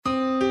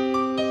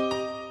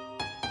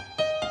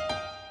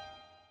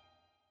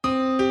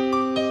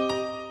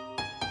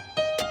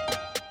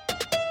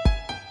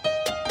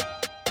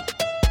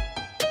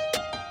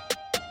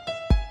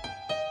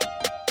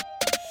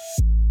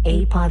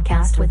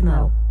podcast with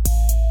Mo.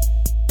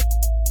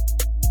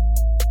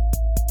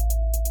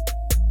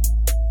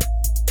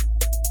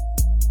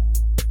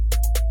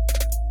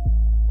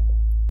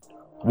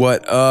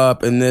 What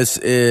up? And this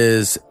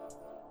is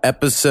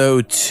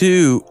episode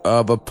 2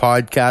 of a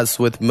podcast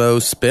with Mo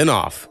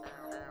SpinOff.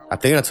 I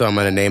think that's what I'm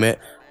going to name it.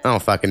 I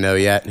don't fucking know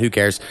yet. Who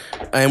cares?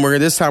 And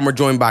this time we're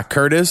joined by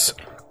Curtis.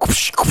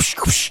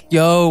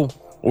 Yo.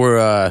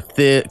 Or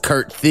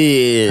Kurt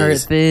Thiz. Kurt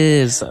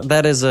Thiz.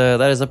 That is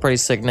a pretty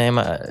sick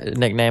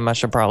nickname I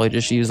should probably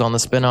just use on the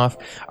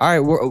spinoff. All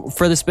right,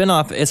 for the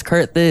spinoff, it's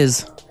Kurt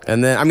Thiz.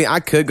 And then, I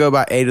could go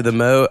by A to the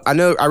Mo. I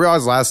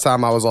realized last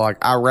time I was like,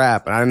 I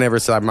rap, and I never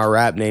said my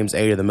rap name's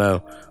A to the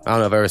Mo. I don't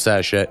know if I ever said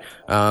that shit.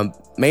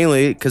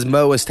 Mainly because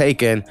Mo was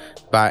taken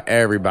by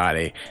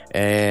everybody.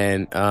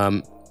 And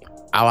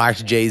I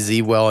liked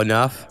Jay-Z well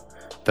enough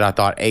that I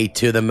thought A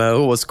to the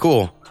Mo was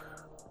cool.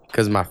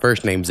 Because my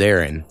first name's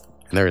Aaron.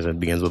 And theirs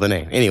begins with a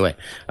name. Anyway,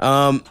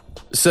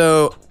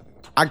 so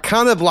I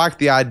kind of like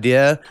the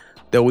idea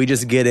that we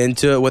just get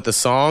into it with a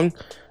song,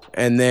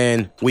 and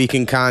then we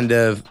can kind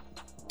of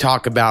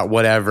talk about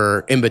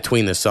whatever in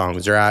between the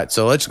songs, right?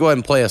 So let's go ahead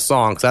and play a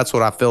song, because that's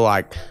what I feel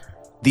like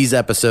these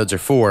episodes are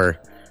for.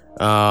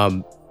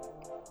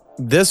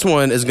 This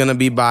one is going to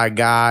be by a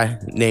guy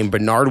named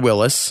Bernard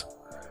Willis.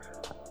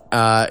 He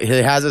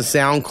has a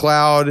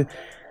SoundCloud.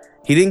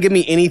 He didn't give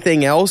me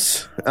anything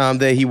else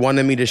that he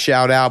wanted me to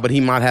shout out, but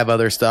he might have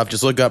other stuff.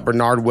 Just look up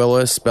Bernard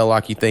Willis, spell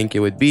like you think it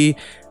would be.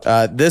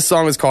 This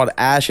song is called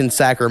Ash in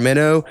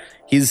Sacramento.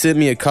 He's sent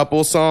me a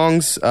couple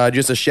songs.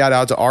 Just a shout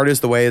out to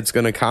artists. The way it's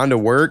going to kind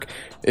of work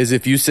is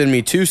if you send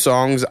me 2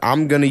 songs,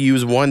 I'm going to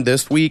use one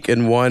this week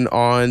and one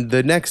on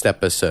the next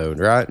episode,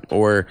 right?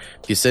 Or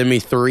if you send me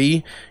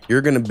 3,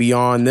 you're going to be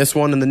on this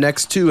one and the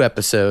next 2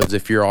 episodes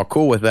if you're all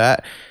cool with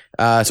that.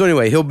 So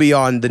anyway, he'll be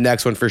on the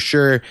next one for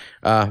sure.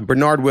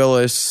 Bernard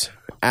Willis,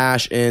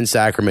 Ash in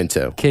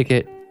Sacramento. Kick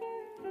it.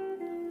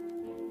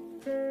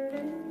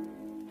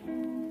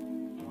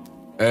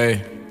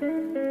 Hey.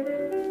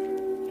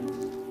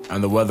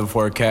 And the weather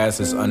forecast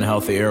is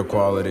unhealthy air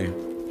quality.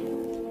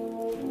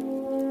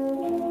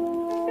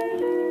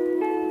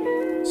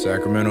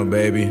 Sacramento,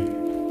 baby.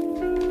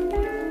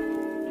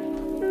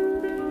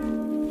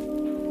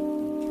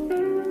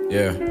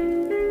 Yeah.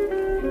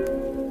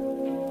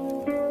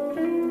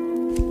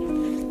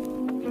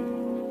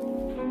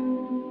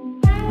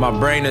 My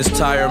brain is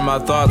tired, my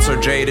thoughts are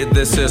jaded,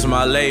 this is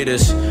my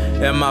latest.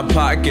 In my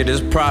pocket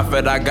is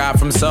profit I got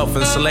from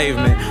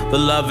self-enslavement. The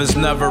love is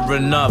never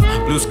enough,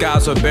 blue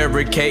skies are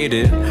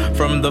barricaded.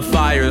 From the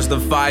fires, the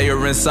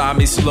fire inside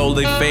me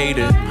slowly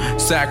faded.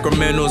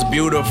 Sacramento's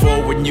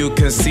beautiful when you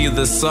can see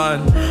the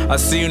sun. I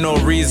see no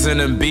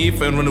reason in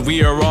beef, and when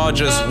we are all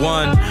just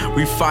one.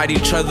 We fight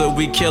each other,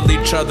 we kill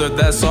each other,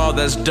 that's all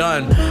that's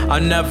done. I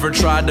never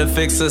tried to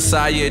fix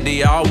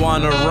society, I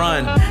wanna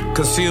run.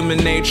 Cause human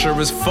nature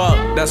is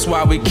fucked, that's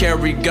why we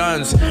carry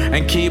guns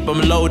and keep them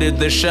loaded.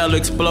 The shell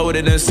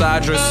exploded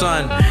inside your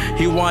son.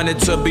 He wanted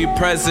to be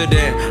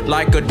president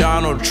like a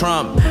Donald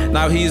Trump.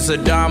 Now he's a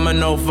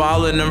domino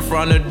falling in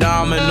front of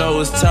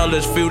dominoes. Tell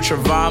his future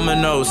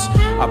vominos.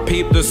 I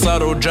peep the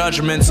subtle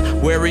judgments,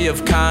 wary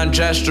of kind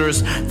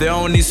gestures. They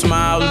only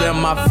smile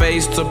in my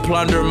face to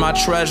plunder my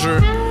treasure.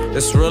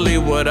 It's really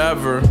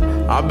whatever,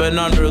 I've been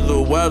under the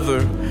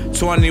weather.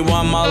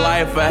 21, my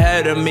life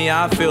ahead of me,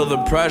 I feel the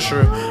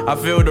pressure. I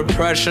feel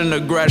depression,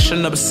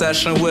 aggression,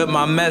 obsession with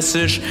my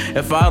message.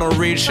 If I don't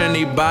reach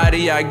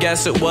anybody, I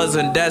guess it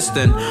wasn't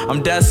destined.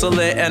 I'm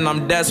desolate and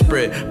I'm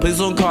desperate. Please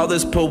don't call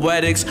this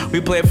poetics. We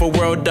play for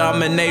world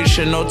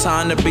domination, no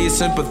time to be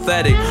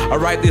sympathetic. I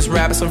write these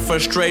raps in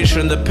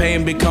frustration, the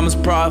pain becomes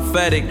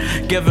prophetic.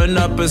 Giving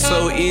up is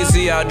so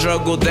easy, I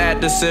juggle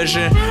that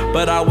decision.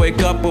 But I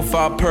wake up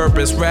without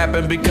purpose,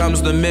 rapping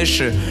becomes the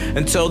mission.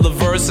 Until the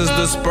verses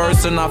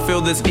disperse and I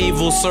feel this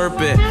evil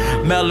serpent.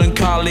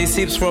 Melancholy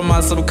seeps from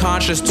my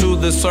subconscious to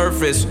the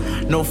surface.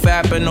 No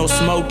fapping, no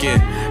smoking,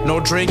 no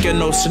drinking,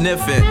 no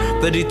sniffing.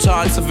 The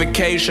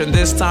detoxification,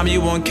 this time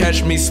you won't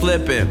catch me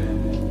slipping.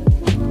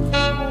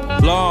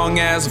 Long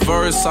ass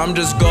verse, I'm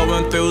just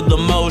going through the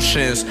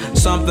motions.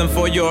 Something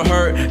for your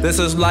hurt, this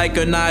is like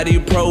a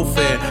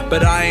ibuprofen.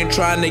 But I ain't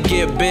trying to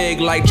get big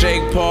like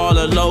Jake Paul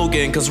or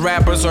Logan. Cause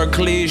rappers are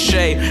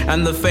cliche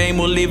and the fame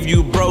will leave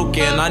you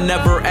broken. I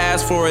never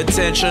asked for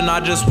attention,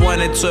 I just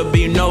wanted to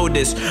be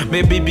noticed.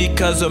 Maybe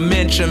because a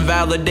mention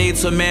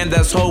validates a man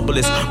that's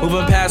hopeless.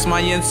 Moving past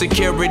my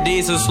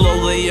insecurities and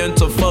slowly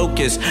into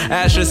focus.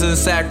 Ashes in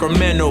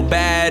Sacramento,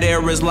 bad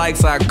air is like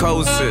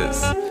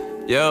psychosis.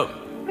 Yup.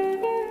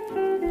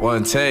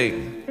 One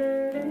take.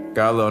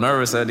 Got a little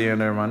nervous at the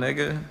end there, my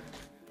nigga.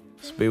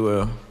 Just be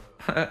well.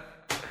 How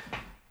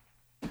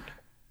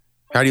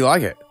do you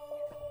like it?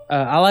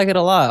 I like it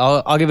a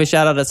lot. I'll give a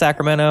shout out to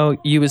Sacramento,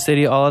 Yuba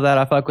City, all of that.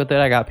 I fuck with it.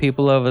 I got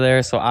people over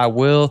there, so I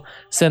will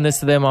send this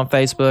to them on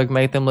Facebook,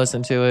 make them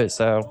listen to it.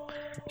 So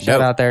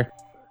shout out there.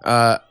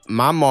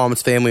 My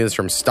mom's family is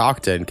from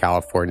Stockton,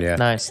 California.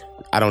 Nice.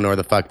 I don't know where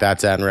the fuck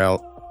that's at in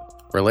real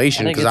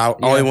relation, think because I it's-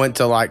 yeah. only went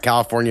to like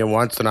California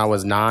once when I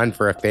was 9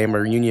 for a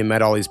family reunion,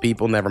 met all these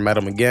people, never met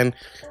them again.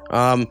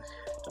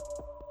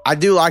 I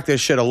do like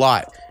this shit a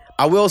lot.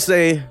 I will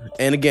say,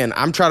 and again,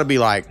 I'm trying to be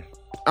like,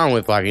 I don't know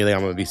if like anything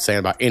I'm going to be saying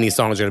about any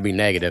song is going to be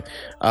negative.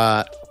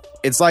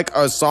 It's like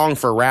a song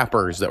for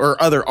rappers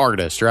or other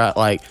artists, right?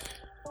 Like,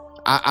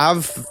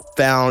 I've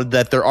found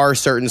that there are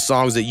certain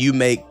songs that you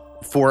make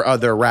for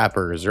other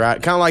rappers,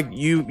 right? Kind of like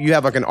you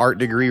have like an art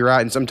degree,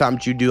 right? And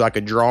sometimes you do like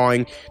a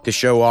drawing to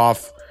show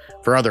off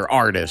for other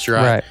artists,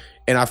 right?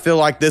 And I feel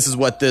like this is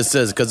what this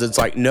is, because it's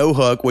like no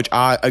hook, which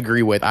I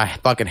agree with. I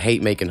fucking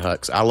hate making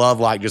hooks. I love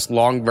like just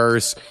long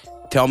verse.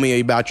 Tell me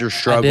about your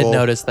struggle. I did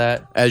notice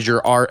that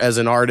as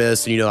an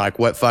artist, and you know, like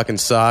what fucking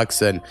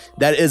sucks, and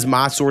that is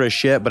my sort of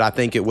shit. But I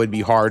think it would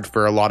be hard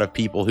for a lot of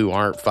people who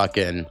aren't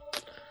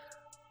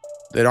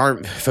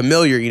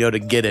familiar, you know, to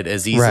get it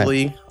as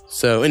easily. Right.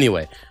 So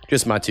anyway,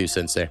 just my 2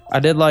 cents there.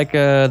 I did like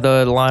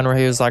the line where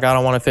he was like, "I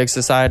don't want to fix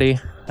society."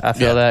 I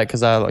feel that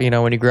because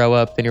when you grow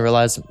up, then you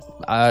realize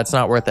it's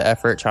not worth the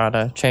effort trying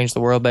to change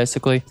the world,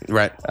 basically.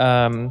 Right.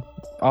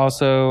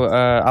 Also,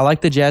 I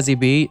like the jazzy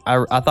beat.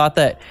 I thought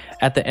that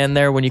at the end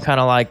there, when you kind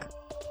of like,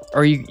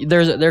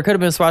 there could have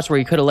been spots where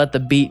you could have let the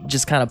beat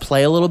just kind of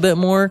play a little bit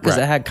more, because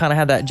it had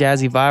that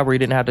jazzy vibe where you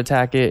didn't have to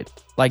tack it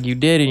like you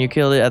did, and you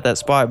killed it at that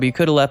spot. But you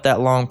could have let that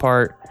long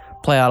part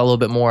play out a little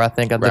bit more. I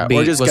think the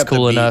beat was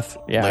cool enough,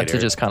 to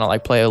just kind of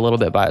like play a little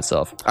bit by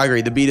itself. I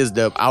agree. The beat is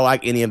dope. I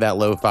like any of that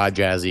lo-fi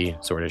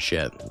jazzy sort of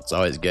shit. It's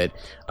always good.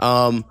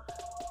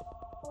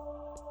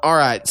 All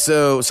right,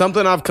 so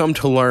something I've come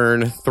to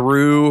learn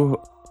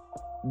through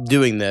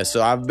doing this.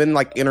 So I've been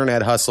like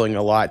internet hustling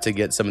a lot to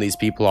get some of these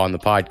people on the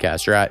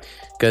podcast, right?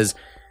 Because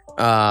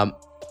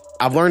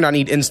I've learned I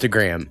need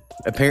Instagram.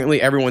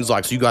 Apparently everyone's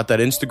like, so you got that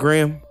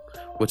Instagram?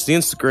 What's the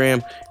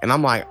Instagram? And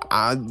I'm like,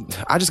 I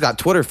just got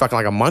Twitter fucking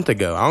like a month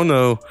ago. I don't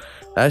know.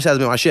 That just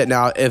hasn't been my shit.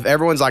 Now, if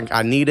everyone's like,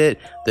 I need it,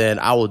 then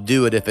I will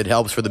do it if it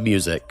helps for the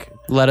music.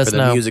 Let us know.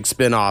 For the music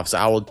spinoffs.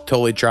 I will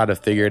totally try to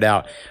figure it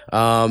out.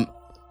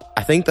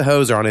 I think the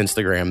hoes are on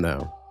Instagram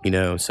though, you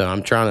know, so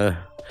I'm trying to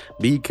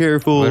be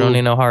careful. We don't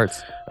need no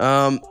hearts.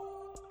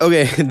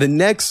 Okay, the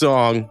next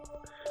song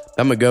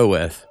I'm gonna go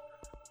with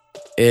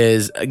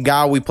is a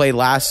guy we played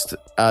last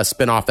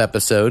spinoff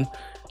episode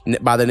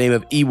by the name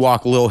of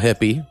Ewok Lil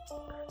Hippie.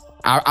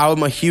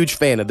 I'm a huge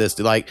fan of this.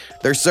 Like,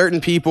 there's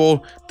certain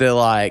people that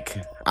like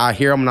I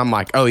hear them and I'm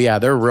like, oh yeah,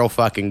 they're real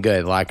fucking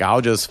good. Like, I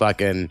would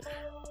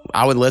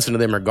listen to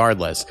them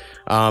regardless.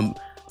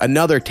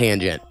 Another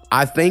tangent.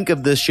 I think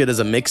of this shit as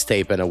a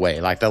mixtape in a way.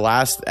 Like the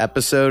last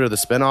episode of the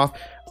spinoff,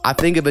 I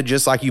think of it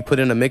just like you put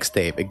in a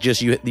mixtape. It just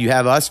you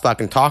have us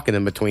fucking talking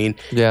in between,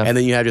 and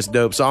then you have just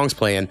dope songs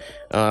playing.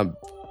 So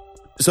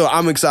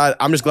I'm excited.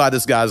 I'm just glad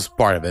this guy's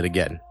part of it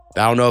again.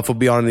 I don't know if he'll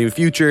be on in the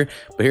future,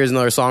 but here's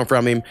another song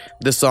from him.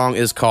 This song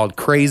is called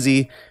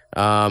Crazy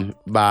by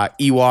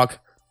Ewok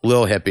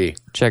Lil Hippie.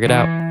 Check it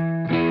out.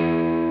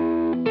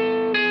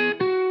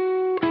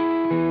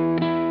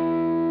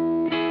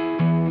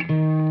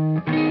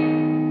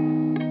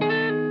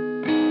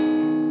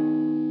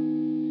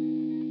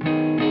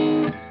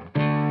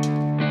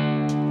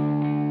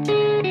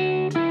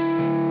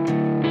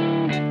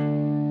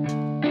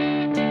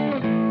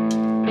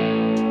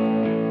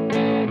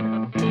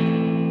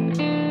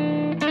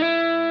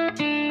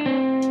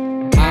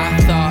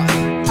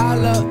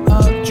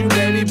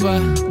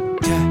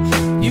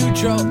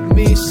 Drove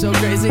me so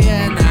crazy,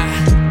 and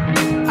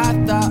I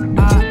thought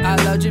I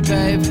loved you,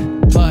 babe,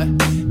 but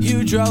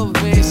you drove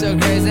me so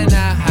crazy.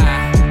 Now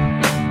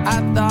I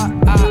thought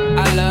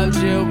I loved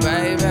you,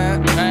 baby,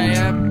 baby,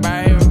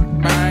 baby,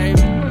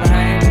 baby,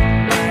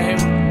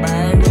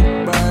 baby,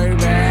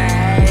 baby.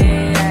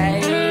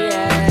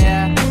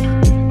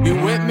 You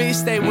with me?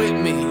 Stay with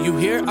me. You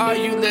here? Are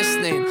you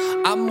listening?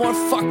 I'm more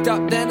fucked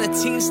up than a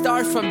teen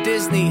star from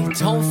Disney.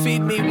 Don't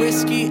feed me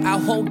whiskey, I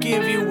won't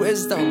give you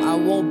wisdom. I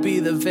won't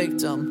be the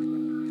victim.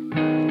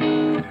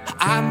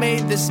 I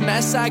made this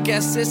mess, I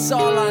guess it's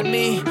all on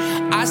me.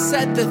 I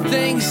said the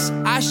things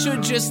I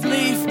should just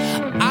leave.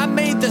 I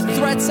made the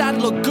threats I'd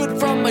look good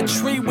from a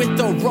tree with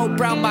the rope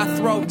round my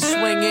throat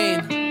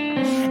swinging.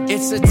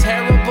 It's a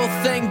terrible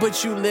thing,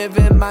 but you live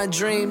in my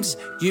dreams.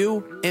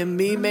 You and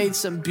me made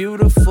some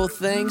beautiful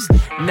things.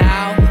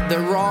 Now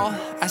they're all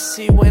I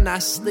see when I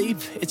sleep.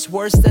 It's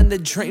worse than the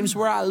dreams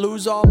where I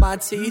lose all my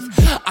teeth.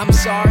 I'm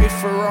sorry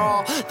for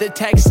all the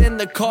texts and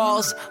the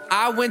calls.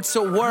 I went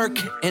to work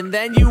and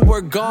then you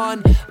were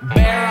gone.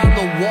 Bare on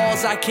the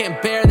walls, I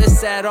can't bear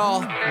this at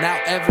all. Now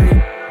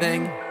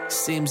everything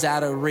seems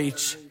out of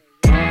reach.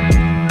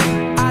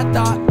 I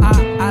thought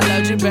I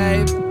loved you,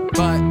 babe,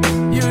 but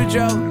you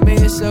drove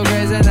me so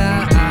crazy.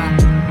 Now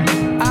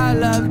I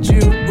loved you,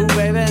 ooh,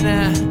 baby,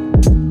 now,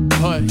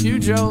 but you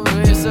drove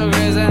me so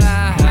crazy.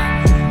 Now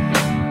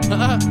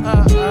la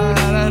la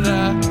la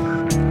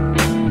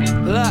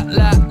la la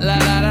la la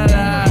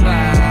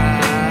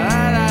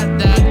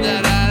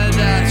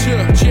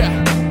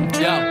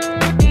yo.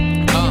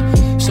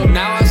 So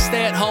now I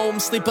stay at home,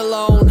 sleep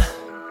alone.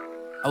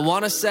 I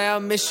wanna say I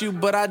miss you,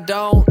 but I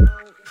don't.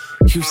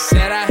 You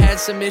said I had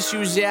some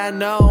issues, yeah, I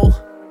know.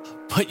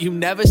 But you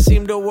never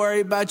seem to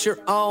worry about your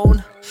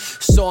own.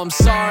 So I'm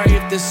sorry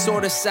if this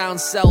sort of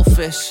sounds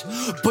selfish,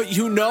 but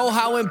you know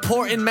how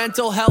important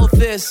mental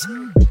health is.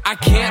 I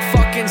can't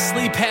fucking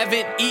sleep,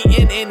 haven't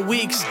eaten in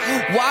weeks.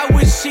 Why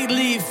would she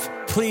leave?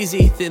 Please,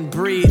 Ethan,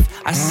 breathe.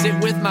 I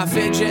sit with my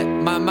fidget,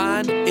 my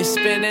mind is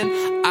spinning.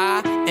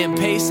 I am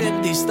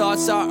pacing, these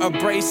thoughts are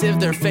abrasive.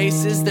 Their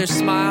faces, their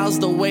smiles,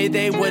 the way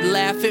they would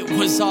laugh, it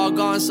was all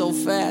gone so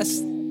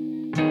fast.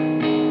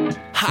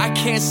 I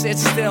can't sit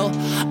still,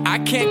 I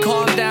can't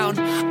calm down,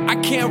 I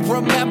can't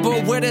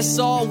remember where this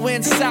all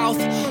went south.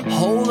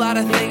 Whole lot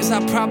of things I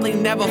probably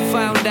never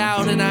found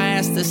out, and I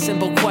asked a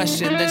simple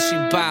question, then she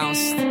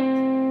bounced.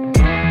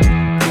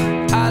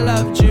 I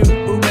loved you,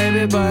 ooh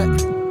baby,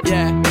 but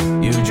yeah,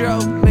 you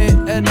drove me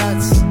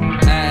nuts.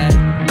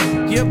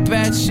 You're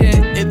bad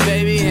shit,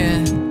 baby,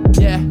 and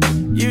yeah,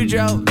 you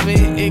drove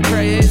me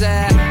crazy.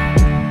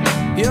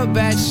 You're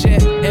bad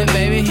shit,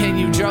 baby, and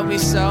you drove me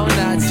so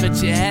nuts. But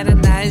you had a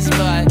nice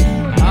butt.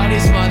 All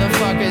these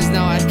motherfuckers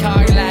know I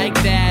talk like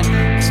that.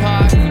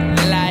 Talk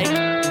like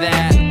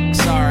that.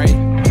 Sorry.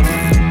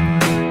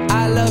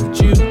 I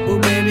loved you, ooh,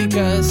 baby,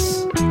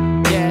 cause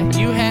yeah,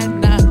 you had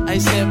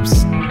nice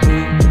hips.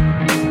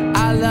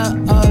 I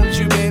loved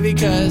you, baby,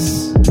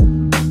 cause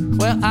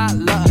well, I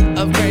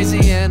love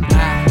crazy, and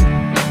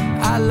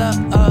I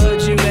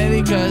loved you,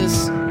 baby,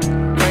 cause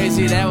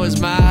crazy, that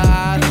was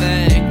my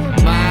thing.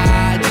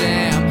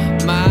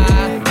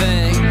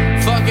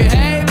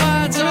 Hey,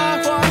 my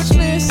dog, watch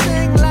me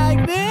sing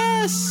like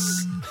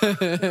this.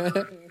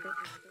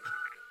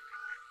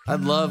 I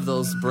love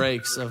those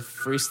breaks of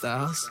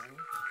freestyles.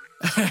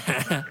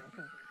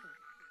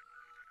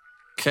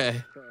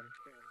 Okay.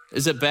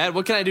 Is it bad?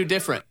 What can I do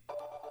different?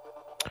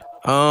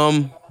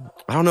 I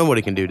don't know what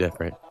it can do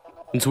different.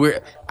 It's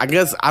weird. I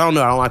guess, I don't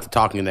know. I don't like the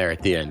talking there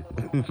at the end.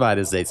 If I had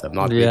to say something,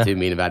 not to be too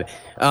mean about it.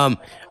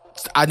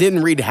 I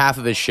didn't read half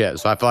of his shit,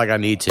 so I feel like I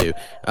need to.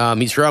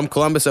 He's from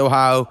Columbus,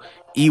 Ohio.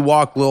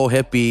 Ewok Lil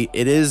Hippie.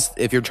 It is,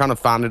 if you're trying to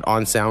find it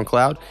on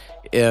SoundCloud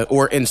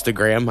or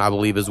Instagram, I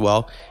believe as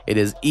well. It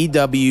is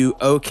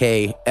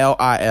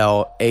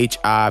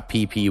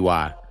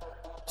EWOKLILHIPPY.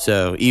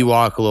 So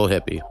Ewok Lil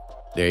Hippie.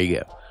 There you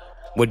go.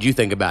 What did you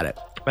think about it?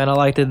 Man, I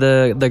liked it.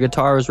 The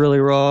guitar was really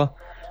raw.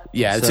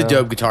 Yeah, it's a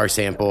dope guitar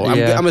sample.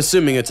 Yeah. I'm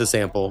assuming it's a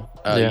sample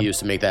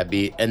used to make that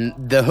beat. And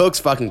the hook's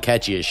fucking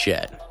catchy as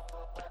shit.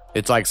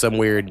 It's like some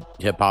weird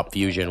hip hop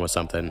fusion with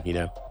something, you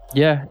know?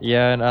 Yeah,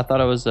 and I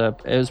thought it was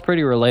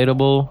pretty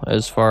relatable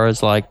as far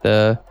as like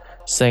the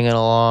singing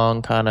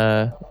along kind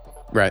of.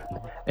 Right.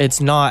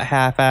 It's not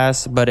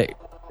half-assed, but it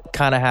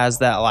kind of has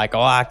that like,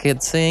 oh, I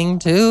could sing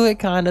too, it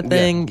kind of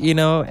thing, you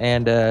know.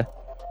 And I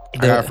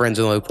got friends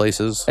in low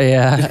places.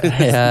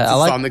 Yeah. I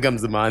like song that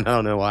comes to mind. I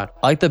don't know why.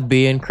 I like the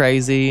being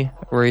crazy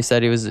where he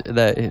said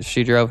that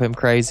she drove him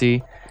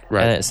crazy,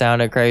 right? And it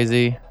sounded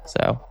crazy.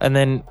 So, and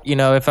then, you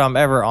know, if I'm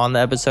ever on the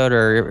episode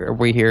or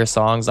we hear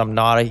songs, I'm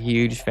not a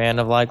huge fan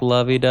of like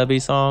lovey-dovey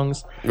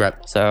songs. Right.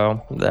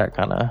 So that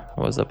kind of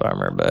was a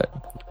bummer, but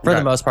for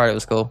the most part, it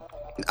was cool.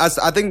 I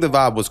think the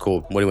vibe was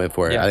cool when he went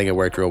for it. Yeah. I think it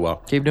worked real well.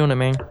 Keep doing it,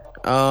 man.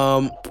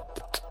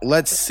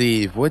 Let's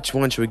see. Which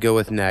one should we go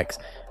with next?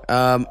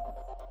 Any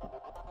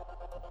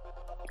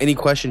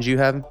questions you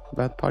have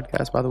about the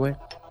podcast, by the way?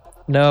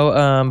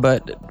 No,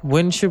 but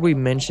when should we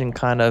mention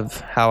kind of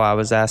how I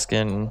was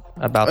asking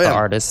about the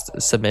artist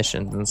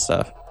submissions and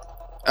stuff?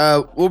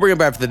 We'll bring it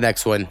back for the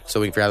next one so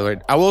we can figure out the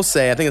word. I will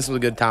say, I think this is a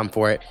good time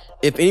for it.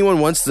 If anyone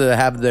wants to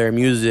have their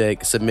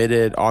music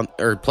submitted on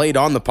or played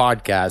on the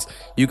podcast,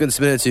 you can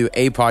submit it to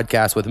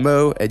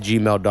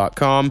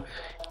apodcastwithmo@gmail.com.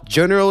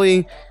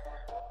 Generally,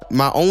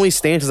 my only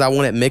stance is I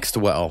want it mixed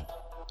well.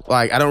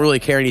 Like, I don't really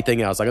care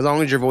anything else. Like, as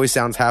long as your voice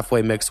sounds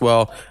halfway mixed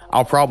well,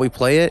 I'll probably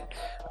play it.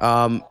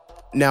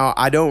 Now,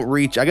 I don't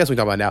reach... I guess we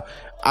talk about it now.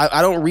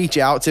 I don't reach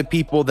out to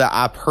people that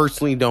I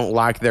personally don't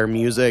like their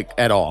music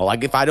at all.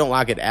 Like, if I don't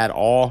like it at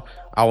all,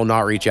 I will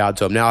not reach out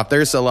to them. Now, if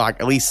there's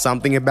at least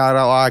something about it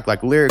I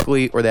like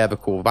lyrically, or they have a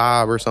cool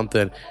vibe or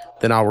something,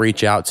 then I'll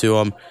reach out to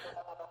them.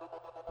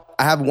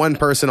 I have one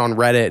person on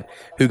Reddit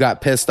who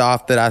got pissed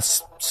off that I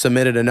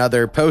submitted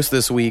another post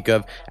this week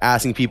of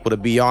asking people to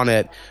be on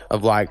it,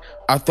 of like,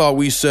 I thought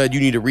we said you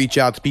need to reach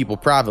out to people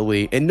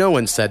privately, and no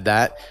one said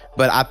that.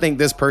 But I think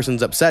this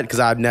person's upset because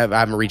I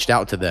haven't reached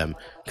out to them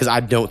because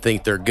I don't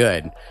think they're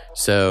good.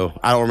 So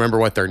I don't remember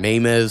what their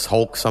name is.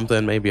 Hulk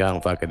something, maybe. I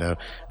don't fucking know.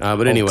 But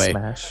Hulk anyway,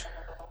 smash.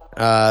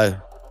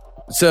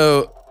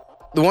 So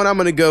the one I'm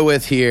gonna go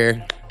with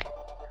here,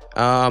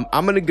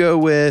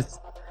 let's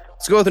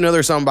go with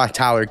another song by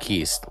Tyler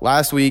Keast.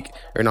 Last week,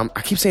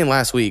 I keep saying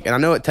last week, and I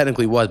know it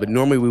technically was, but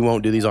normally we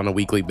won't do these on a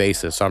weekly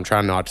basis, so I'm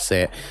trying not to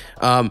say it.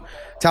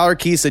 Tyler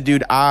Keast, a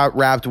dude I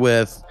rapped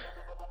with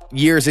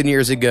years and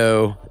years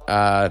ago.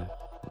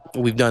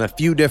 We've done a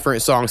few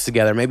different songs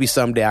together. Maybe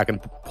someday I can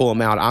pull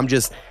them out.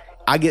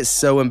 I get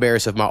so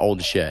embarrassed of my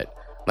old shit.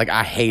 Like,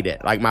 I hate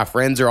it. Like, my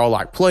friends are all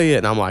like, play it,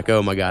 and I'm like,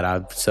 oh my God,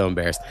 I'm so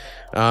embarrassed.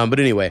 But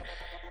anyway,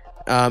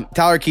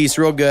 Tyler Keith's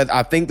real good.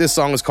 I think this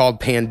song is called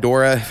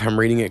Pandora, if I'm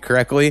reading it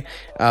correctly.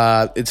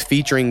 It's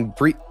featuring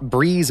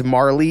Breeze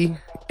Marley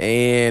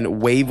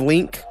and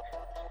Wavelink.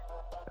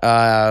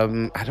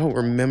 I don't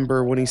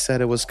remember when he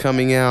said it was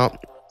coming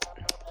out.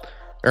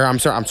 Or I'm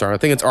sorry. I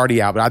think it's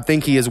already out, but I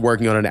think he is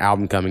working on an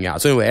album coming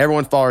out. So anyway,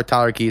 everyone follow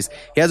Tyler Keith.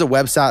 He has a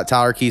website,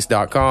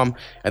 tylerkeith.com.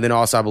 And then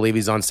also I believe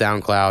he's on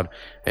SoundCloud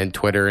and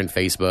Twitter and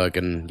Facebook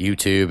and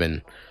YouTube.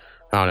 And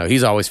I don't know.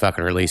 He's always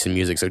fucking releasing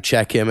music. So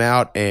check him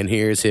out. And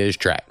here's his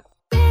track.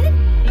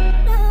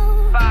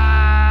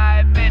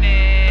 5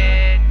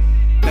 minutes.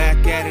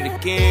 Back at it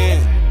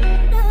again.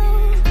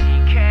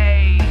 DK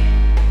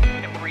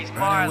and Breeze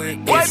Marley.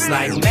 It's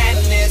like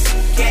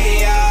madness,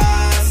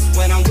 chaos.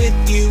 When I'm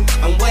with you,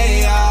 I'm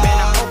way off. Man,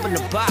 I open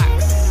the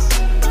box.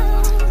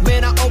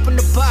 Man, I open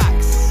the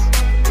box.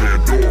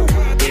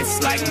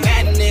 It's like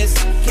madness,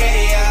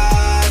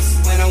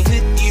 chaos. When I'm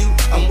with you,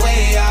 I'm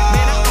way off.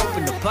 Man, I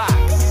open the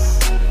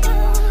box.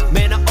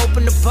 Man, I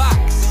open the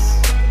box.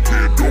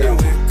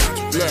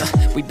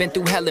 Look, we been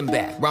through hell and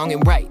back, wrong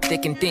and right,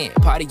 thick and thin.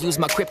 Part of you's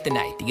my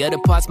kryptonite, the other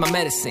part's my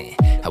medicine.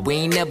 How we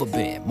ain't never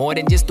been more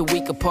than just a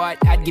week apart.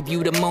 I'd give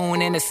you the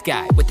moon and the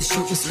sky with the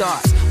shooting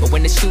stars. But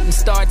when the shooting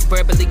starts,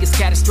 verbally it's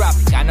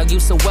catastrophic. I know you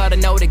so well to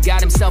know that God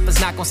himself is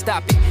not gonna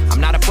stop it.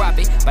 I'm not a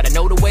prophet, but I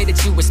know the way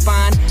that you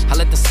respond. I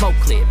let the smoke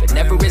clear, but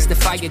never is the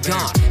fire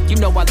gone. You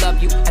know I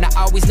love you, and I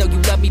always know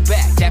you love me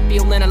back. That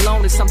feeling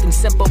alone is something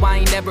simple I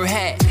ain't never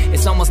had.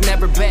 It's almost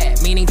never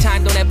bad, meaning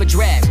time don't ever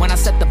drag. When I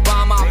set the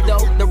bomb off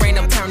though, there ain't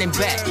no turning back.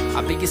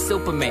 I'll be your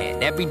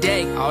Superman every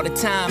day, all the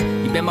time.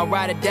 You been my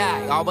ride or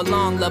die, all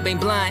along, love ain't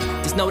blind.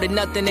 Just know that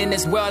nothing in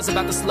this world's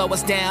about to slow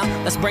us down.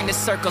 Let's bring this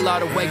circle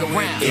all the way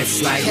around.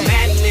 It's like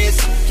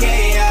madness,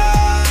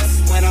 chaos.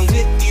 When I'm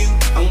with you,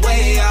 I'm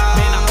way off.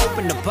 Man, I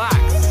open the box.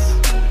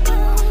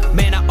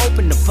 Man, I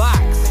open the box.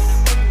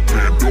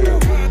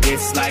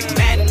 It's like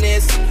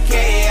madness,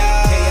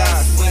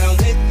 chaos. When I'm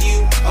with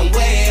you, I'm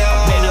way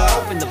off. Man, I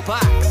open the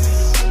box.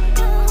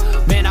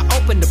 Man, I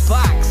open the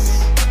box.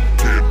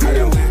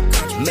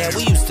 Man,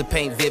 we used to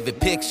paint vivid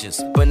pictures,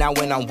 but now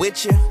when I'm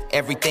with you,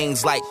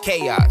 everything's like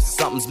chaos.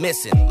 Something's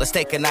missing. Let's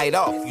take a night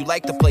off. You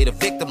like to play the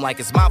victim like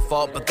it's my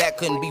fault, but that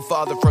couldn't be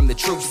farther from the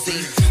truth.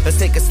 See, let's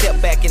take a step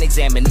back and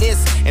examine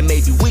this, and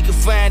maybe we can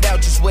find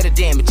out just where the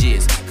damage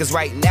is. Cause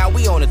right now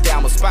we on a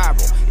downward spiral.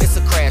 It's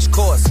a crash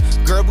course.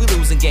 Girl, we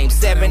losing game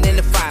 7 in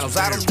the finals.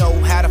 I don't know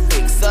how to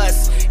fix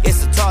us.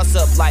 It's a toss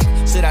up like,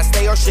 should I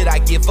stay or should I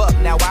give up?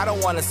 Now I don't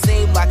wanna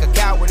seem like a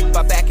coward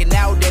by backing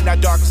out in our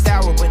darkest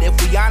hour, but if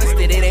we honest,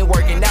 it ain't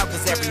working out,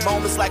 cause every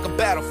moment's like a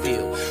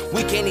battlefield.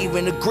 We can't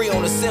even agree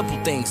on the simple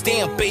things.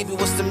 Damn, baby,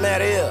 what's the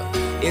matter here?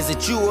 Is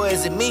it you or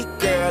is it me?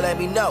 Girl, let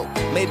me know.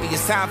 Maybe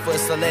it's time for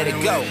us to let it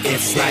go.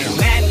 It's like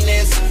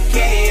madness,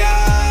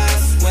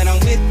 chaos. When I'm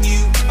with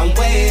you, I'm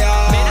way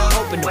off. Man, I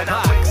open the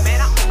box.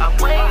 Man, I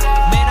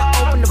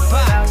open the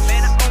box.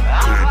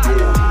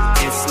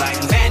 It's like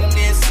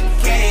madness,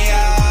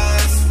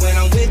 chaos. When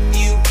I'm with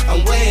you,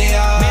 I'm way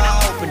off. Man, I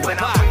open the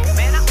box.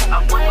 Man, I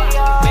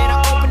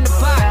open the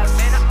box.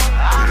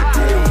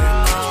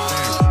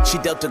 She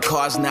dealt the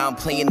cards, now I'm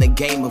playing the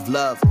game of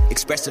love.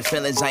 Expressing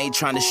feelings I ain't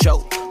trying to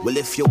show. Well,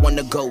 if you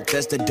wanna go,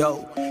 there's the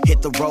dough.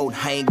 Hit the road,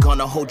 I ain't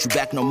gonna hold you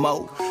back no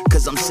more.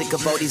 Cause I'm sick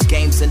of all these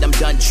games and I'm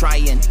done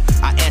trying.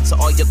 I answer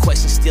all your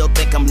questions, still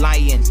think I'm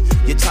lying.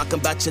 You're talking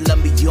about you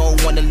love me, you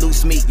don't wanna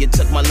lose me. You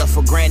took my love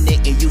for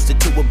granted and used it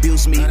to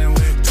abuse me.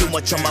 Too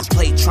much on my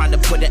plate, trying to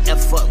put an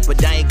effort,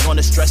 but I ain't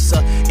gonna stress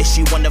her. If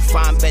she wanna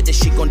find better,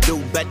 she gon' do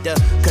better.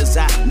 Cause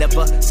I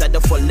never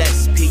settle for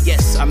less.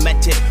 P.S. I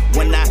meant it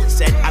when I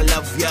said I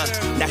love ya.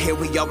 Now here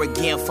we are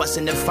again,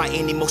 fussing and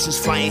fighting, emotions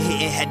flying,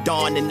 hitting head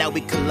on, and now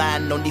we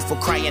collide, no need for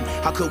crying.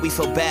 How could we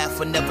feel bad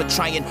for never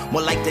trying?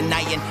 More like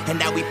denying, and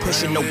now we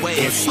pushing away.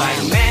 It's like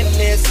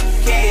madness,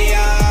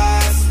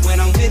 chaos.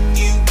 When I'm with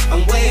you,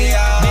 I'm way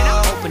off. Man,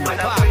 I open the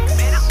box.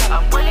 Man, I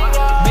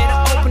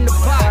open the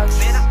box.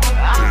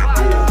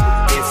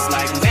 It's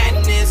like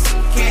madness,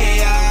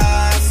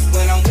 chaos.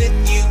 When I'm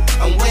with you,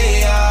 I'm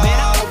way off. Man,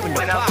 I open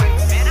the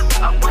box. Man,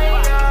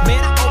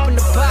 I open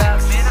the box.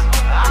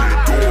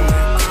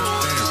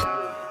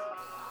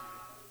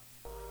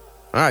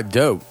 All right,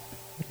 dope.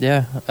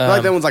 Yeah. I feel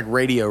like that one's like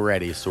radio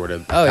ready, sort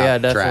of. Oh yeah,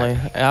 track.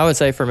 definitely. I would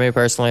say for me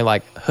personally,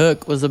 like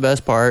hook was the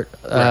best part.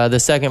 Right.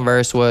 The second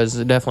verse was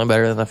definitely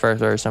better than the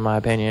first verse, in my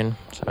opinion.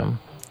 So,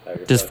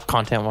 just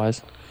content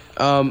wise,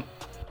 All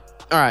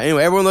right.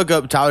 Anyway, everyone look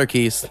up Tyler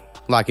Keith.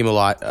 Like him a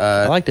lot.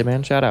 I liked it,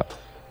 man. Shout out.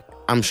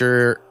 I'm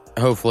sure.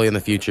 Hopefully, in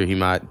the future, he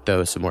might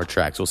throw some more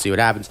tracks. We'll see what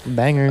happens.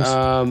 Bangers.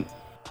 All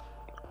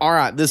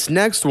right. This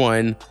next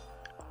one,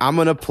 I'm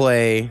gonna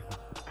play.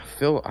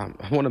 I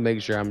want to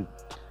make sure I'm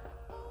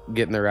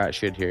getting the right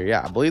shit here.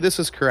 Yeah, I believe this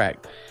is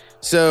correct.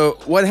 So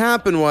what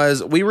happened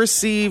was I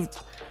received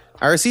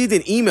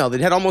an email that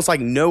had almost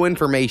like no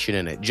information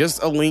in it,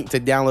 just a link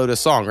to download a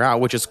song, right?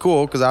 Which is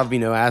cool because I've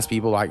asked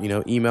people like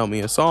email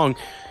me a song,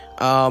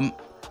 and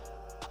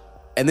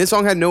this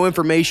song had no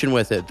information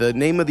with it. The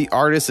name of the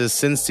artist is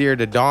Sincere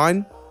to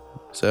Dawn,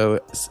 so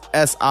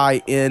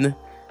SINCERE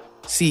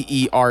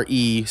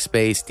CERE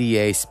space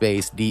DA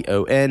space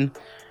DON.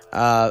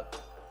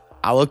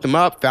 I looked them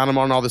up, found them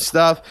on all this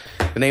stuff.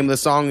 The name of the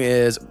song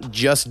is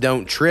Just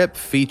Don't Trip,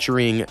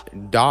 featuring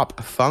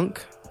Dop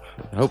Funk.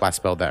 I hope I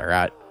spelled that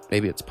right.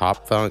 Maybe it's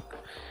Pop Funk.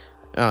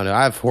 I don't know.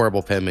 I have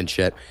horrible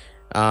penmanship.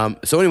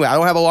 So anyway, I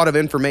don't have a lot of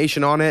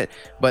information on it,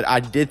 but I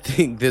did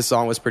think this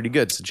song was pretty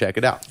good, so check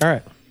it out. All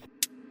right.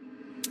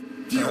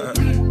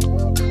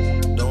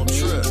 Don't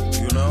trip,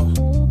 you know?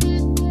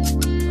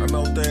 I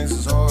know things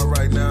is hard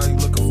right now. You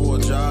looking for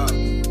a job.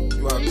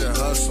 You out there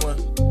hustling.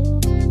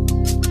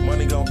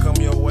 Money gonna come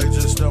your way,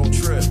 just don't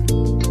trip.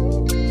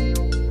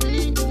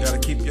 You gotta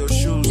keep your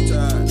shoes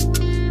tied.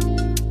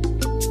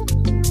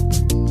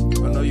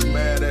 I know you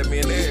mad at me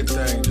and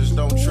everything, just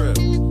don't trip.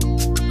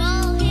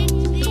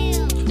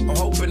 I'm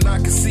hoping I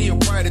can see a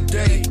brighter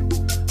day.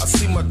 I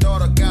see my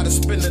daughter gotta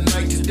spend the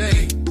night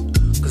today.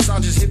 Cause I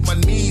just hit my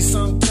knees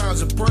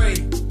sometimes and pray.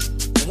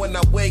 And when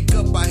I wake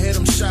up, I hear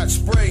them shots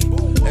spray.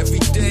 Every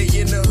day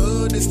in the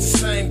hood, it's the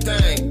same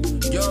thing.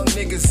 Young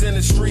niggas in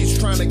the streets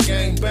trying to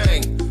gang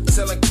bang.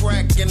 Selling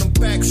crack in them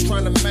packs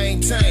trying to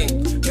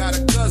maintain. Got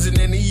a cousin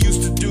and he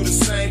used to do the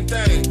same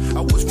thing.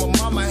 I wish my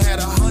mama had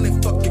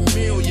 100 fucking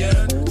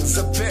million. Cause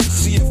I bet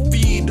she'd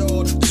feed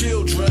all the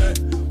children.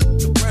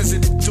 The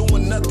president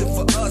doing nothing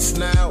for us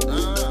now.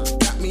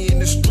 Got me in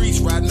the streets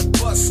riding the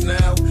bus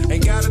now.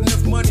 Ain't got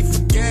enough money for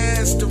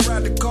gas to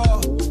ride the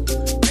car.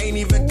 Ain't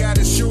even got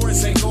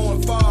insurance, ain't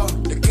going far.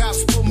 The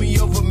cops pull me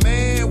over,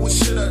 man, what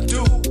should I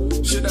do?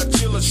 Should I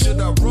chill or should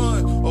I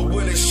run? Or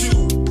will they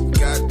shoot?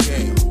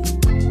 Goddamn.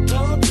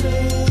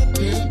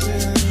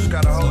 Just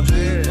gotta hold your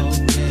head.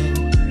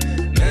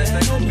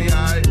 Everything gon' be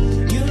alright.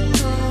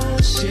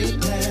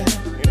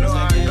 You know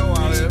how I go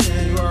out here.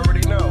 You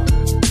already know.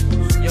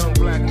 Young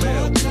black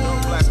male,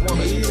 young black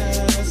woman.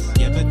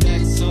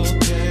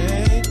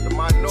 The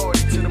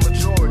minority to the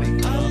majority.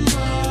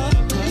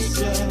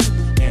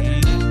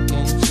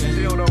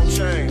 Still don't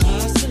change.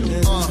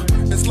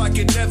 It's like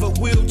it never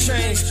will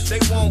change. They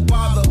won't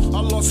bother.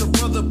 I lost a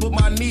brother, but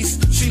my niece,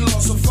 she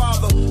lost her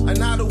father. And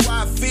how do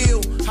I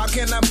feel? How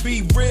can I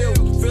be real?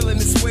 Feeling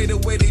this way, the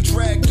way they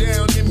drag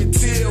down Emmett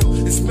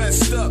Till. It's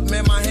messed up,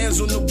 man. My hands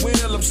on the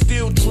wheel. I'm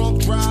still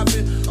drunk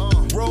driving.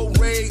 Road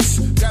rage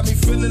got me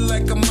feeling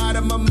like I'm out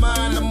of my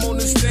mind. I'm on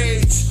the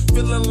stage,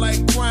 feeling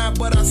like crime,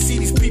 but I see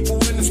these people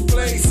in this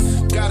place.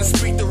 Gotta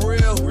speak the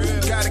real,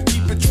 gotta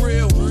keep it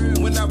real.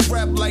 When I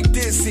rap like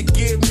this, it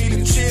give me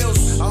the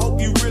chills. I hope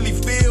you really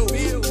feel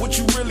what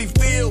you really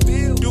feel.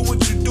 Do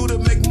what you do to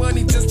make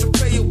money just to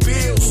pay your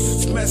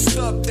bills. It's messed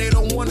up, they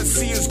don't wanna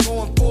see us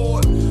going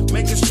forward.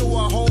 Making sure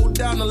I hold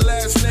down the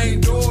last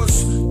name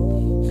doors.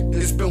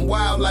 It's been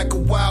wild like a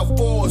wild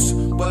force,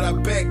 but I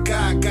bet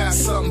God got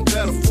something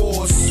better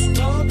for us. We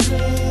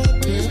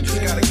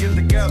just gotta get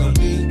together.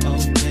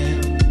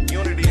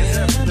 Unity is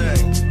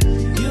everything.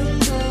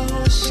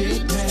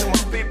 To my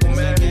people,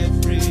 man,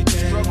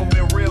 struggle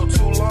been real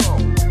too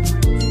long.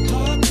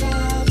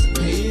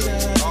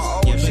 Our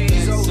OGs been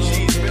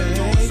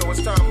through it, so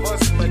it's time for us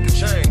to make a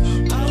change.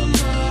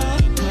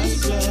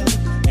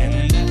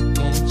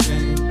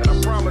 And I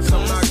promise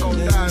I'm not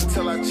gonna die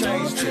until I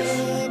change this.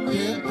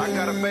 I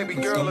got a baby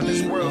girl in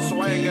this world, so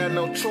I ain't got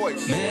no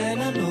choice. Y'all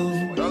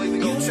either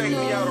gonna take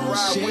me out or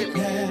ride with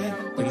me,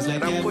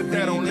 and I put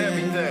that on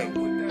everything.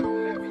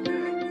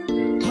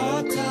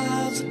 Hard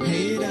times and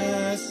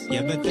haters,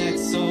 yeah, but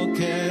that's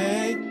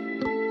okay.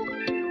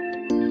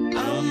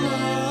 I'm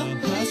a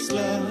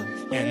hustler,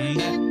 and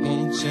that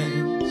won't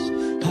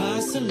change.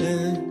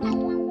 Hustling.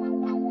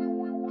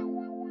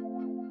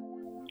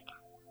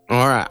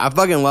 All right, I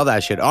fucking love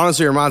that shit.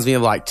 Honestly, it reminds me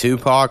of like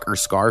Tupac or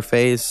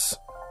Scarface,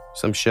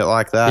 some shit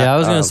like that. Yeah, I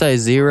was gonna say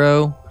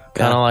Zero,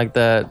 kind of like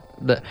that.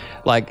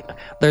 Like,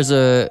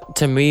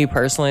 to me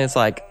personally, it's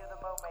like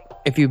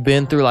if you've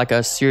been through like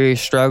a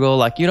serious struggle,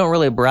 like you don't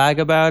really brag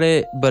about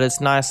it, but it's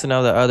nice to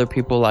know that other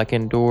people like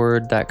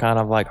endured that kind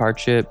of like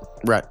hardship.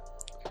 Right.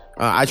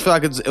 I just feel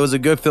like it was a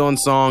good feeling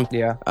song.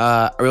 Yeah.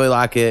 I really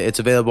like it. It's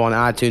available on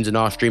iTunes and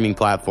all streaming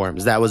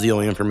platforms. That was the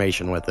only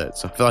information with it,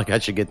 so I feel like I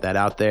should get that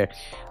out there.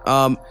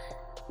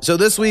 So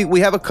this week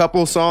we have a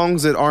couple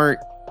songs that aren't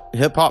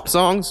hip hop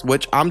songs,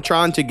 which I'm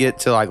trying to get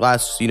to. Like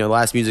last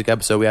music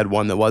episode, we had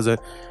one that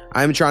wasn't.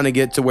 I'm trying to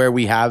get to where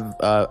we have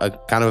a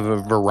kind of a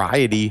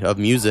variety of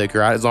music,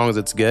 right? As long as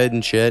it's good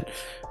and shit,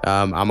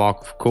 I'm all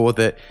cool with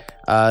it.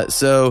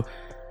 So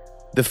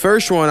the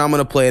first one I'm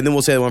gonna play, and then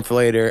we'll say the one for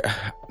later.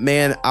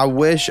 Man, I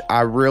wish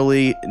I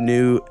really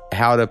knew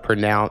how to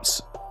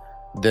pronounce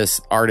this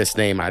artist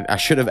name. I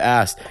should have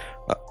asked.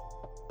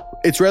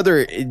 It's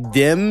rather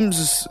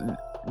Dimez.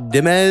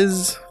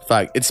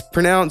 Fuck, it's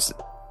pronounced,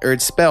 or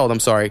it's spelled,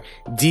 I'm sorry,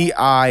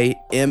 Dimmes.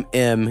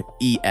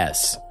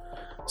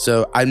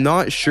 So I'm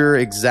not sure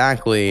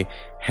exactly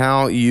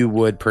how you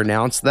would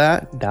pronounce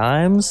that.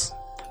 Dimes?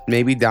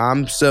 Maybe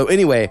Dime. So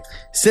anyway,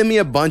 send me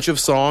a bunch of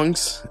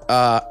songs.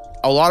 A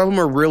lot of them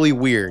are really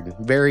weird.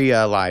 Very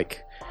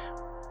like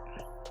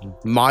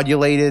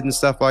modulated and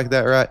stuff like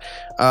that, right?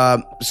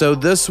 So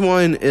this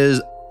one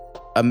is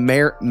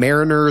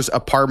Mariner's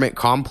Apartment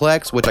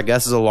Complex, which I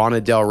guess is a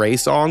Lana Del Rey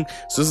song.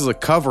 So this is a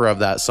cover of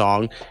that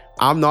song.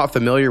 I'm not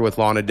familiar with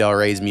Lana Del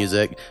Rey's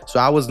music, so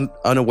I was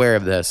unaware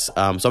of this. So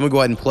I'm going to go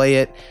ahead and play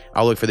it.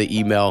 I'll look for the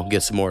email,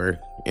 get some more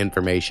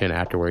information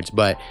afterwards.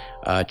 But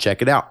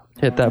check it out.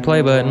 Hit that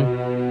play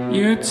button.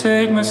 You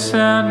take my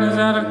sadness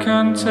out of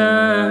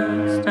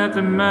context at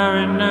the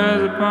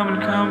Mariner's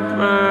Apartment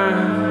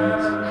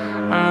Complex.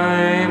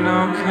 I ain't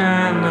no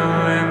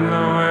candle in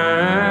the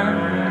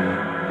wind.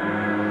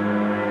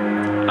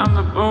 I'm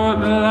the bolt,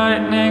 the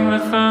lightning, the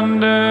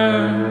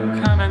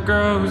thunder, kind of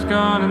girl who's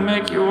gonna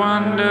make you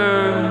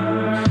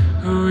wonder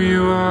who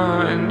you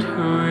are and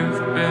who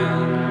you've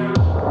been.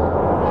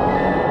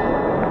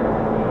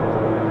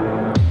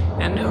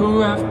 And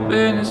who I've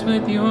been is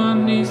with you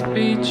on these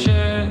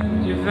beaches.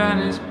 You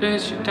vanished,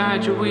 bitch, you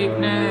died your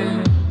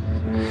weakness.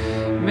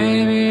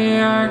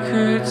 Maybe I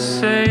could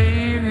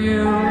save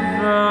you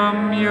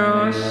from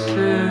your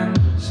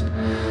sins.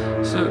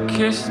 So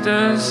kiss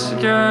the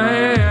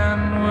sky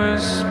and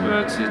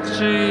whisper to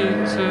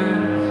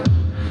Jesus.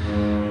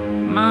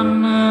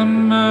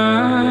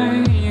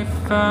 Mama, you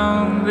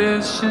found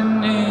this, you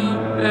need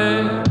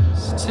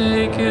this.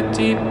 Take a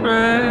deep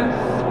breath,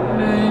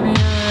 baby,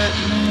 let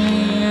me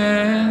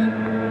in.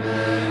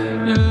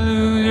 You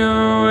lose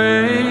your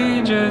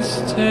way,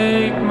 just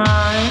take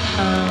my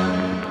hand.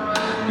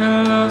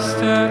 You're lost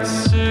at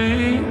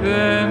sea,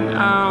 then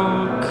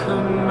I'll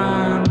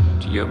command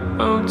your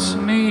boat to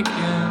me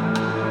again.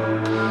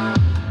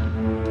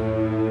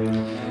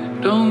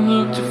 Don't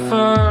look too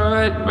far,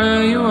 right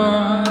where you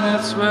are,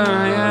 that's where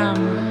I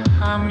am.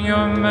 I'm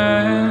your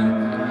man,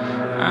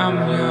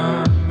 I'm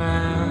your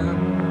man.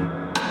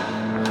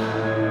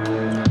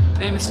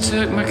 They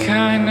mistook my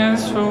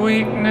kindness for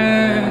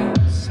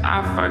weakness.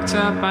 I fucked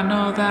up, I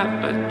know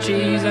that, but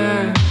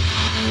Jesus,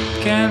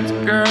 can't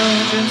the girl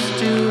just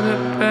do the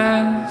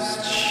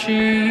best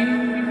she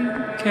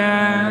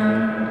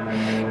can?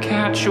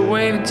 Catch a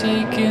wave and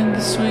take in the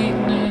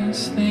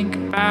sweetness. Think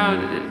about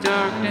it, the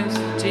darkness,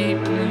 the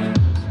deepness.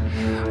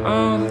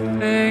 All the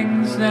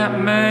things that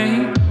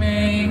make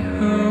me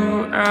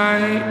who I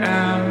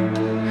am.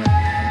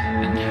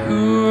 And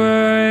who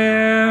I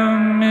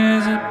am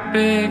is a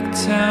big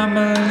time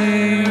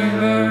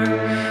believer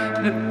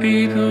that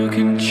people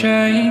can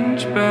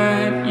change,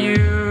 but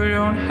you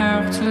don't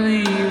have to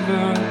leave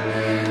her.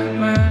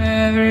 When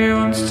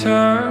everyone's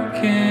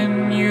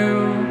talking,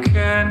 you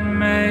can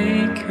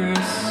make her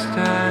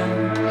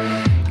stand.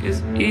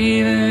 'Cause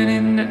even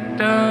in the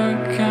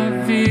dark,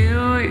 I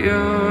feel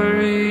your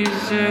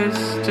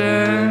resistance.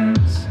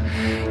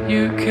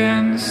 You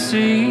can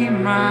see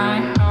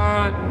my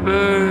heart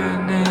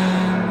burning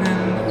in the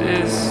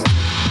distance.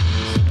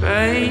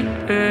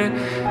 Baby,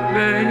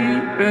 baby,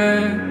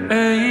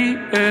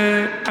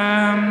 baby,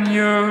 I'm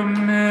your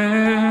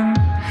man.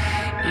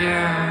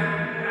 Yeah.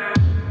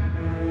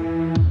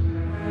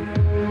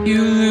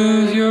 You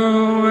lose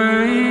your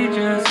way,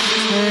 just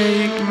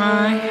take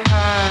my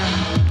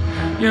hand.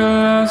 You're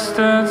lost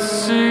at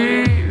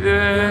sea,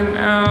 then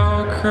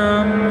I'll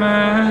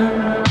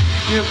command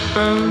your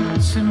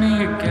boat to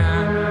me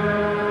again.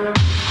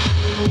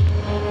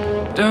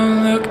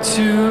 Don't look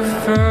too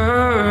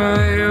far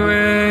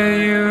where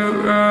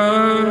you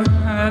are,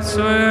 that's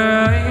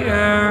where I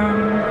am.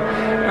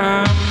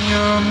 I'm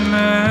your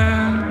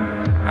man,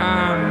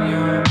 I'm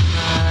your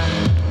man.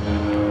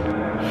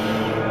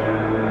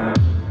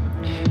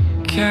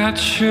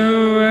 Catch a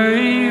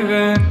wave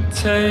and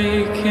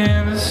take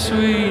in the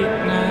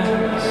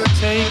sweetness.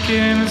 Take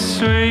in the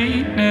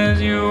sweetness,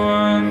 you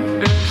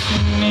want this,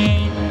 you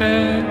need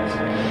this.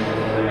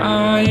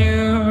 Are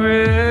you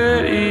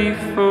ready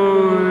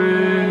for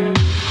it?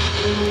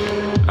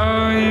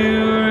 Are you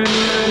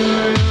ready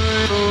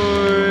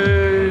for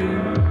it?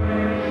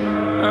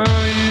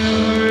 Are you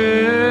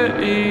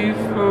ready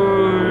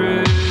for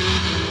it?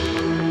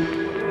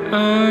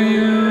 Are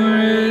you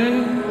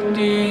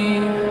ready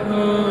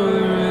for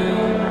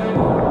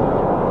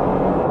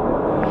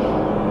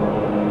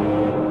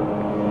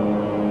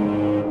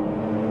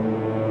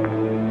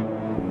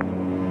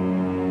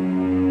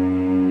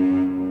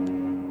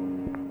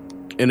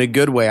In a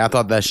good way, I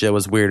thought that shit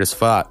was weird as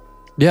fuck.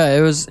 Yeah,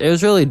 it was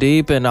really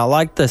deep, and I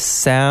like the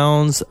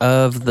sounds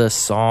of the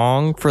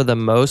song for the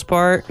most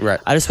part.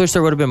 Right. I just wish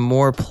there would have been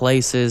more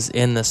places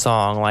in the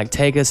song, like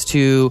take us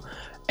to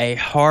a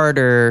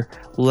harder,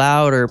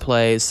 louder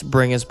place,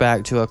 bring us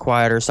back to a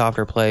quieter,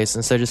 softer place,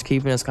 instead of just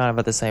keeping us kind of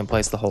at the same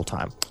place the whole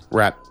time.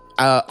 Rap.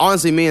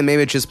 Honestly, me, and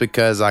maybe it's just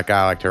because like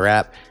I like to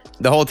rap.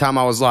 The whole time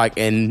I was like,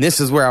 and this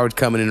is where I would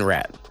come in and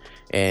rap.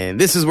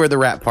 And this is where the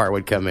rap part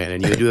would come in,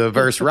 and you would do a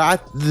verse right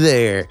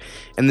there.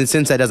 And then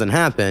since that doesn't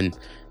happen,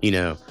 you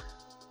know,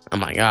 I'm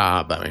like,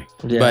 bummer.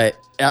 Yeah. But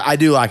I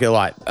do like it a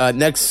lot.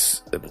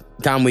 Next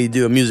time we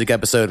do a music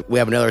episode, we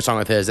have another song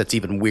of his that's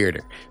even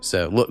weirder.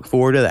 So look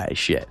forward to that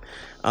shit.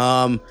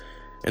 And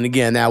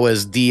again, that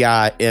was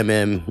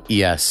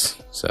Dimmes.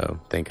 So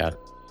I think I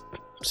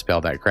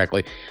spelled that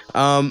correctly.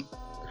 All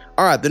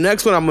right, the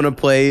next one I'm going to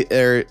play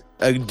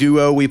a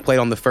duo we played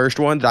on the first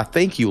one that I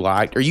think you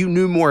liked, or you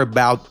knew more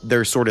about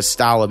their sort of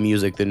style of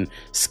music than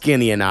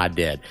Skinny and I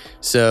did.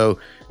 So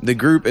the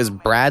group is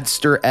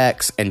Bradster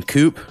X and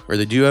Coop, or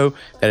the duo.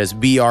 That is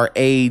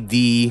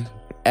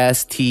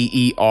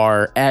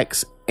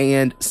BRADSTERX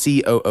and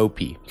COOP,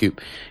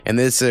 Coop. And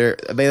this are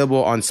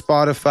available on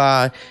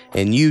Spotify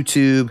and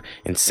YouTube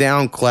and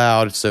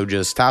SoundCloud. So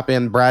just type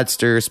in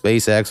Bradster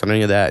SpaceX on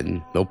any of that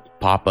and they'll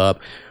pop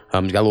up.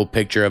 Got a little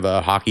picture of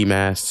a hockey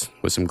mask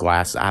with some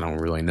glasses. I don't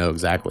really know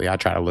exactly. I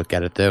try to look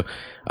at it though.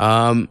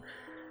 So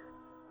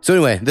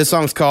anyway, this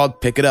song's called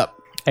Pick It Up.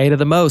 8 of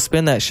the most.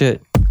 Spin that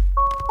shit.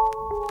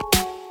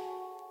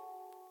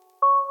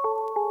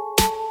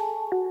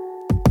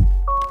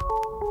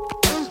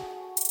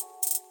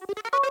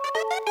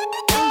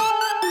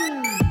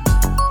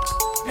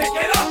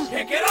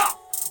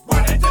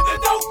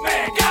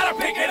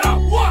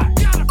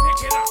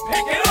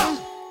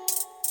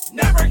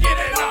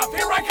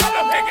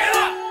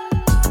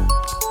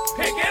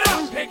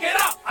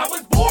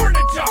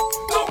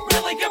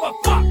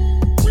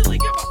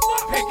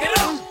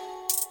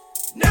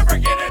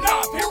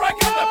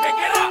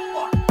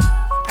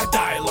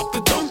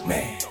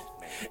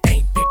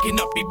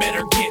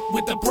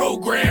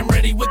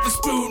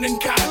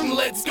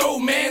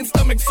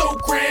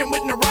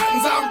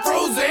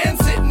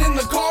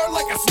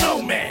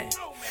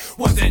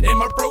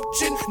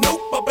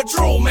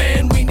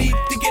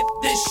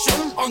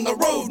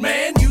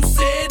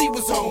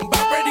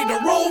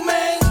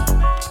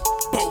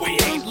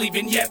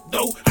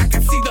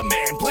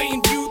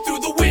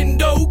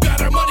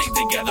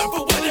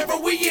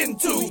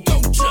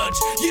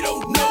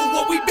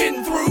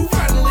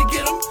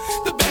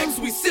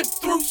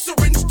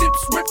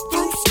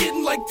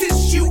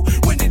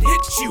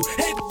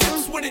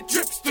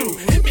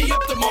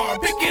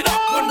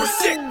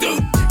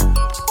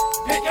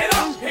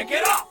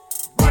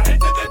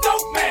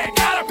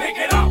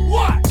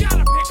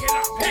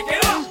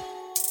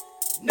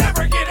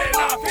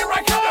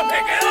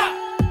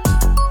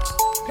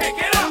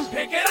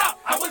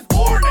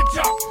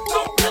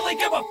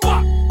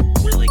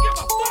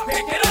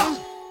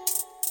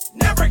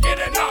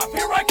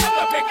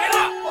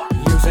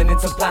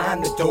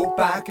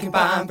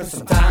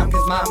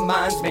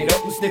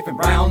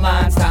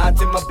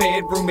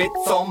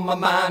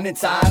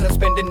 Inside, I'm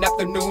spending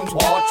afternoons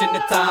watching the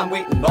time,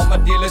 waiting on my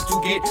dealers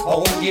to get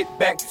home, get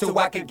back, so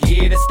I could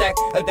get a stack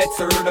of that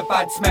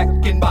certified smack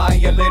and buy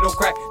a little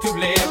crack to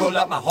level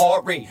up my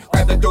heart rate.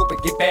 Grab the dope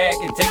and get back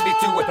and take me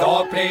to a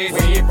dark place,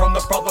 away from the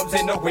problems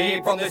and away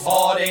from this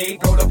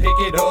heartache. Go to pick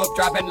it up,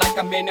 driving like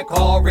I'm in a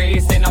car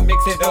race, and I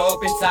mix it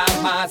up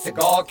inside my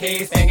cigar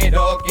case. Hang it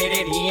up, get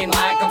it in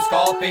like I'm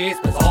Scarface,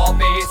 bizarre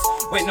face.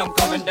 When I'm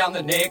coming down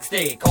the next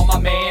day, call my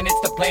man,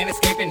 it's the plan,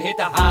 escape and hit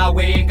the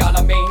highway.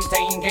 Gotta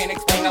maintain, can't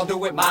explain, I'll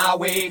do it my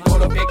way. Go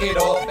to pick it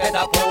up as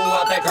I pull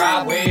out that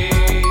driveway.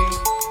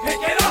 Pick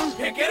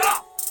it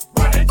up,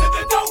 run into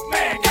the dope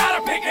man.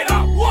 Gotta pick it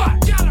up,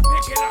 what? Gotta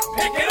pick it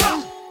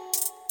up,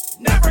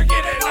 never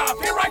get enough.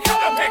 Here I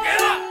come to pick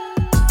it up.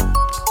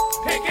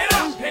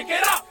 Pick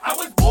it up, I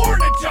was born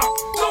to jump,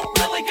 don't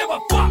really give a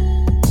fuck.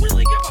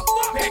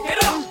 Pick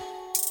it up,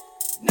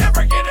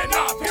 never get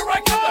enough. Here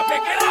I come to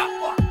pick it up.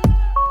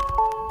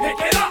 Pick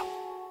it up.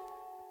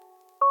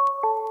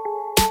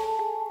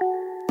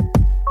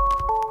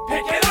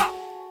 Pick it up.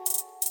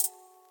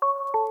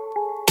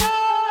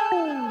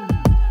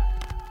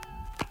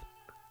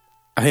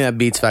 I think that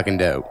beat's fucking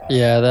dope.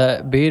 Yeah,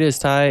 that beat is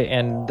tight,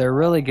 and they're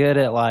really good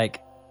at,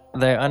 like,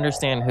 they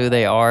understand who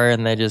they are,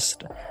 and they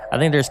just, I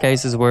think there's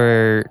cases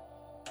where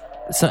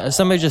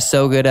somebody's just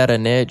so good at a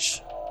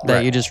niche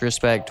that you just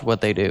respect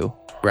what they do.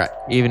 Right.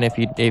 Even if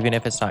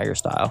it's not your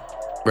style.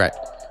 Right.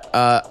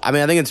 I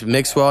mean, I think it's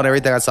mixed well and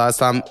everything I saw this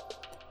time.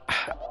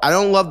 I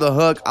don't love the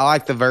hook. I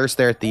like the verse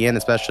there at the end,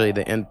 especially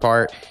the end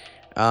part.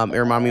 It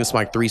reminded me of some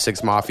like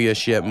 3-6 Mafia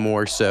shit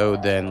more so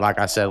than, like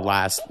I said,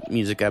 last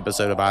music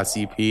episode of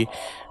ICP.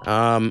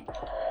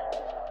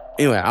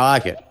 Anyway, I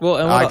like it. Well,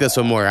 I like this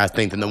one more, I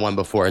think, than the one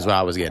before is what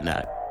I was getting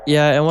at.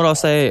 Yeah, and what I'll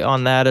say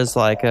on that is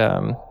like,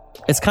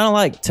 it's kind of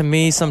like, to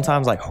me,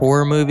 sometimes like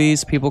horror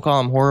movies. People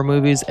call them horror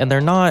movies, and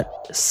they're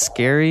not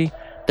scary.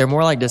 They're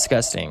more like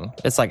disgusting.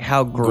 It's like,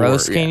 how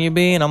gross can you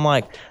be? And I'm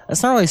like,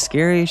 that's not really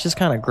scary. It's just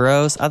kind of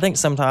gross. I think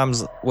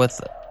sometimes with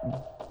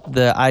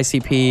the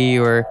ICP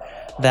or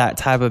that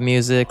type of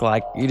music,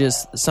 like,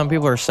 some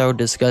people are so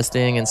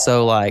disgusting and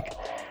so like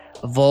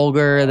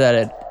vulgar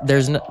that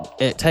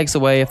it takes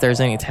away if there's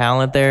any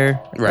talent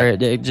there.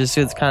 Right.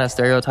 It's kind of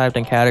stereotyped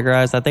and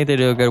categorized. I think they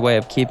do a good way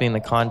of keeping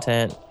the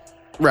content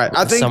right.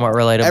 I think somewhat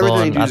relatable.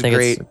 Everything and I think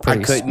great. It's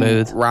pretty I couldn't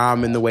smooth.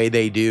 rhyme in the way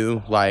they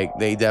do. Like,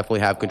 they definitely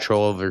have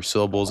control of their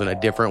syllables in a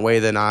different way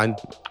than I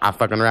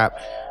fucking rap.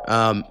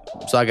 So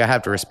I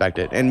have to respect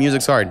it. And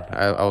music's hard.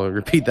 I'll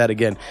repeat that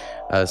again.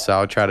 So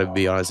I'll try to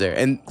be honest there.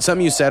 And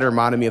something you said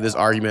reminded me of this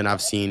argument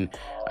I've seen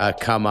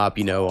come up,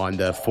 on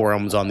the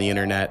forums on the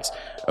internet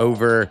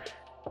over,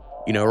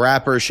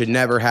 rappers should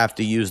never have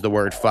to use the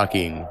word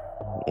fucking,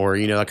 or,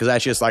 because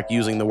that's just like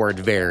using the word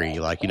very.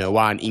 Like,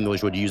 why in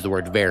English would you use the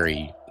word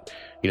very?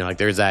 You know, like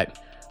there's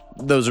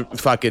those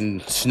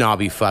fucking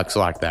snobby fucks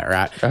like that,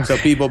 right? Okay. So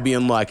people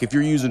being like, if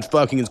you're using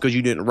fucking, it's because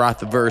you didn't write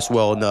the verse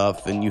well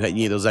enough and you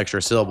need those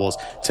extra syllables.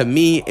 To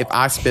me, if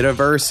I spit a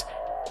verse,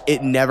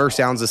 it never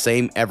sounds the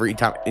same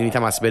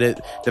anytime I spit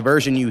it. The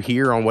version you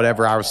hear on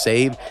whatever I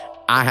saved,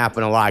 I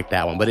happen to like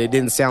that one, but it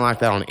didn't sound like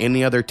that on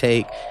any other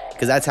take,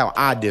 because that's how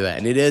I do it.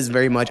 And it is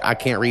very much, I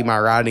can't read my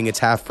writing. It's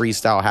half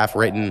freestyle, half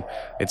written.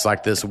 It's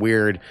like this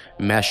weird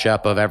mesh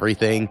up of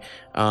everything.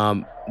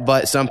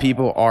 But some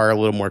people are a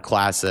little more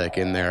classic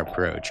in their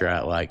approach,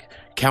 right? Like,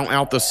 count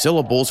out the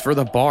syllables for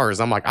the bars.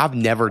 I'm like, I've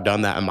never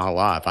done that in my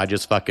life. I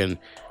just fucking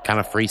kind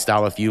of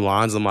freestyle a few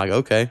lines. I'm like,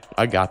 okay,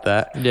 I got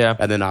that. Yeah.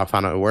 And then I'll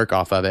find out work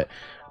off of it.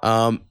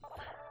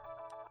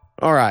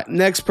 All right,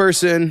 next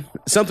person,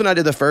 something I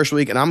did the first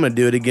week, and I'm going to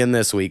do it again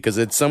this week,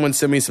 because someone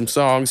sent me some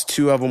songs.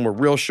 2 of them were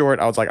real short.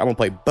 I was like, I'm going to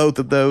play both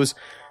of those,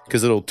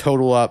 because it'll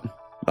total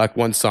up like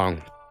one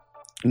song.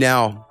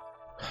 Now,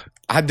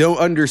 I don't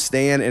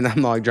understand, and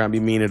I'm not trying to be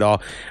mean at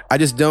all. I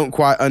just don't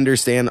quite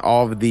understand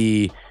all of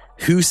the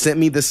who sent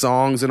me the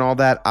songs and all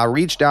that. I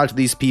reached out to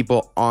these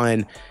people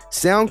on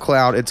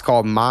SoundCloud. It's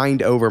called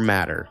Mind Over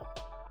Matter.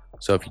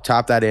 So if you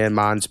type that in,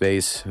 mind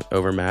space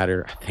over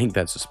matter, I think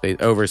that's a space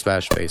over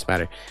space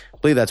matter. I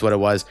believe that's what it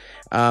was.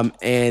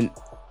 And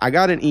I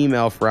got an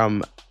email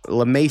from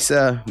La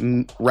Mesa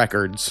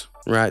Records,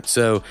 right?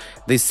 So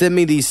they sent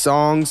me these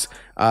songs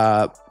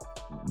by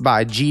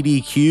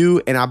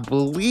GDQ, and I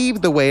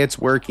believe the way it's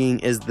working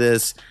is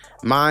this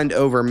Mind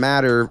Over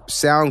Matter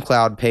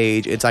SoundCloud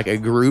page. It's like a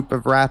group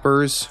of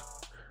rappers,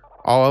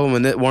 all of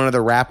them, and one of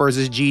the rappers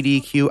is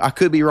GDQ. I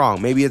could be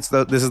wrong. Maybe this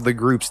is the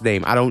group's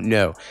name. I don't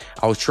know.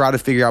 I will try to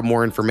figure out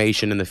more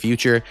information in the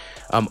future.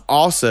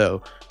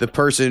 Also, the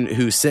person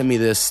who sent me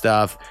this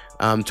stuff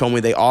told me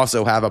they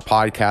also have a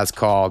podcast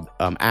called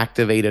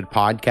Activated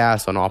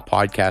Podcast on all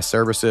podcast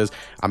services.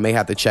 I may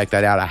have to check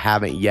that out. I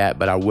haven't yet,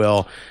 but I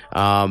will.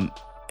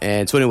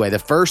 And so anyway, the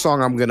first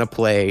song I'm going to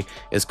play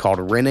is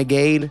called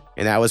Renegade,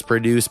 and that was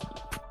produced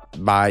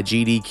by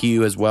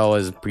GDQ as well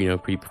as,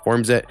 he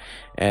performs it,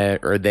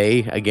 or they,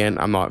 again,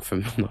 I'm not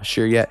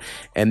sure yet.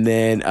 And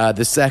then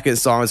the second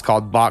song is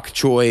called Bok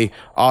Choy,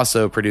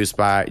 also produced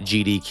by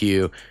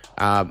GDQ.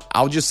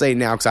 I'll just say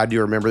now, because I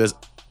do remember this,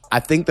 I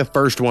think the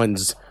first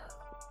one's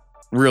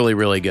really,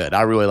 really good.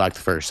 I really like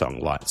the first song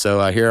a lot.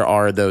 So here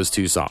are those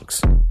 2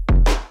 songs.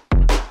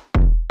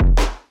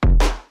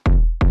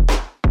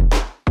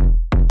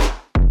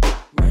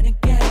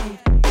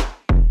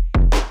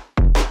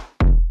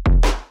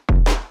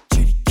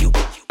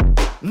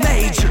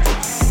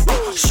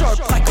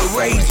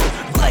 Razor,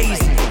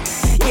 blazing,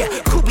 yeah,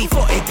 Kubi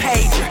for a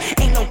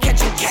pager. Ain't no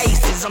catching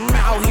cases, I'm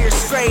out here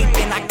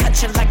scraping. I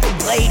cut you like a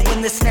blade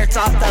when the snare's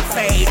off the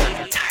fade.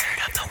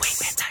 Tired of the wait,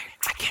 man, tired,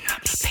 I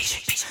cannot be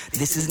patient.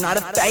 This is not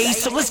a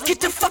phase, so let's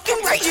get to fucking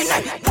raging.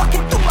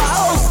 Walking through my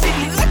old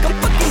city like a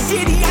fucking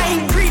ditty. I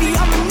ain't greedy,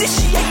 I'm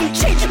initiating,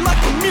 changing my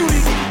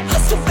community.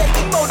 Hustle,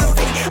 baby,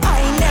 motivate,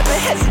 I ain't never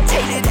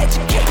hesitated.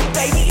 Educated,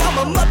 baby, I'm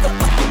a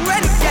motherfucking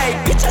renegade.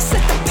 Bitch, I set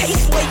the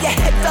pace way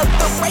ahead of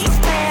the race,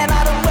 man.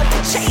 I don't let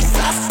the chase,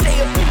 I stay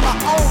up in my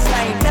own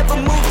lane. Never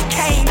move the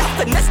cane, I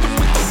finesse them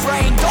with the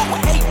brain. Don't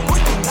hate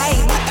what you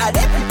name, I got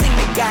everything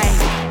to gain.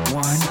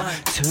 1,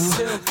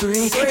 2,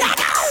 3,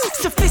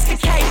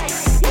 sophisticated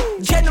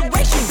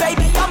generation,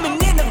 baby, I'm an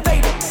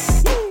innovator.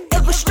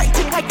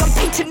 Illustrating like I'm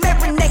painting,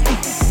 marinating.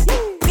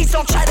 Please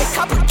don't try to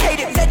complicate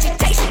it.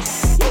 Vegetation,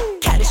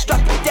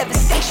 catastrophic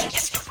devastation.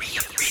 History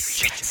of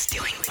rich,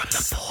 stealing from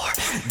the poor.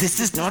 This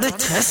is not a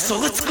test, so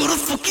let's go to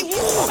fucking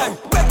war.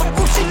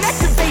 Revolution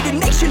activated,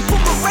 nation full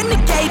of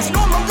renegades.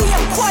 Normally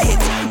I'm quiet,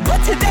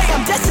 but today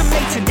I'm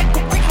decimating.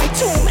 Decorate my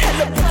tomb,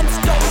 hella blunts,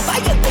 don't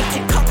violate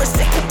it.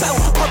 Conversate about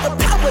all the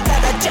power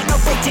that I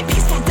generated.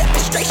 Peaceful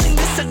demonstration,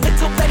 this a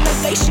little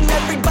renovation.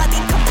 Everybody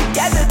come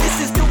together,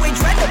 this is new age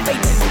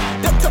renovating.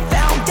 Built a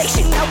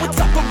foundation, now it's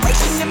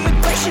operation.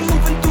 Immigration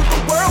moving through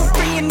the world,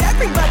 freeing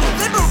everybody,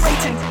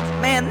 liberating.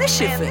 Man, this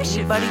shit for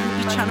anybody who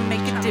be trying to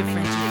make a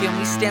difference. You feel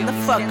me? Stand the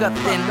fuck up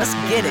then, let's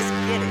get it.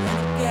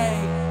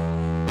 Renegade.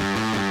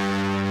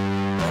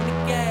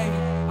 Renegade.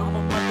 I'm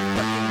a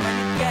motherfucking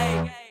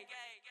renegade.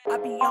 I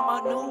be on my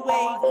new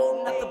wave,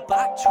 eating up the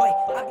bok choy.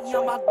 I be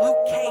on my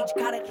Luke Cage,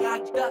 got it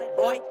locked up,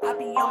 boy. I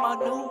be on my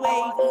new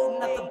wave,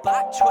 eating up the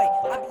bok choy.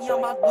 I be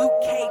on my Luke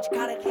Cage,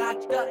 got it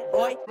locked up,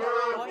 boy.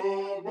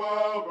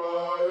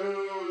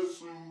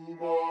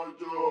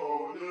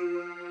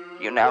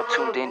 You're now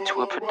tuned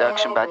into a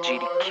production by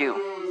GDQ.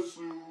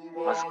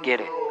 Let's get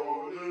it.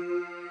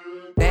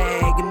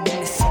 Begging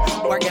business,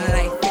 working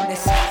like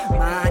fitness.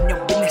 Mind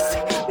your business,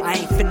 I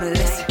ain't finna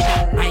listen.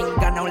 I ain't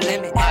got no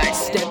limit.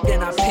 Step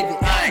in, I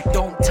pivot.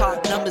 Don't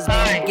talk numbers,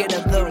 man, get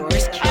a little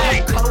risky.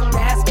 I'm a cold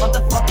ass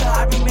motherfucker,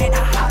 I remain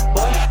a hot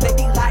boy.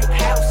 Baby like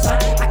house,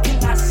 son, I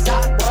cannot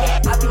stop,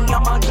 boy. I be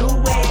on my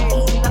new way,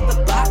 eating up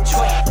the bok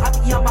choy. I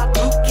be on my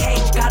Luke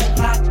Cage, got it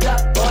locked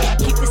up, boy.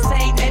 Keep the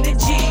same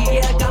energy,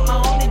 yeah, I got my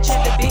own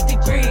agenda, big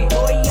degree.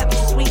 Boy, I be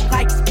sweet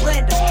like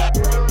Splendor.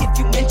 If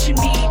you mention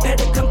me,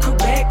 better come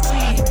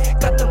correctly.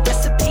 Got the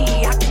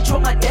recipe, I control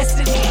my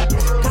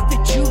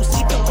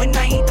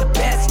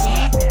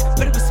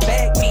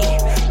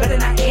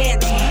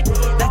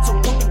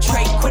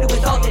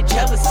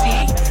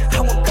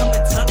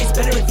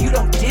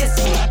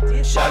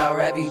Shout out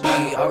Ravi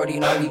B, already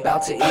know we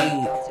bout to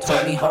eat.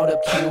 Told me hold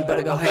up Q,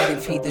 better go ahead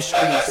and feed the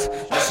streets.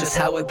 That's just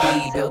how it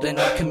be, building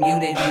up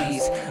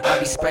communities. I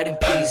be spreading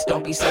peace,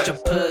 don't be such a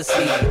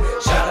pussy.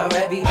 Shout out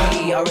Ravi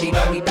B, already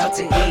know we bout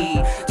to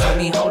eat. Told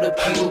me hold up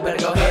Q, better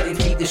go ahead and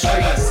feed the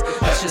streets.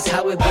 That's just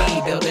how it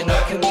be, building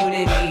up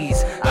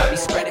communities. I be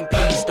spreading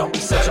peace, don't be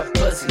such a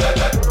pussy.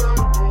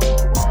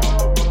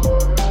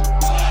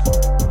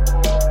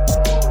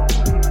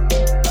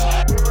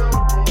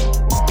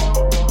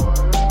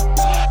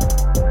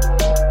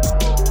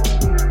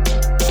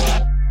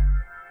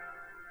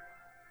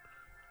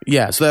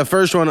 Yeah, so that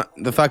first one,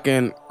 the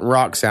fucking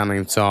rock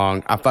sounding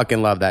song, I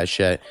fucking love that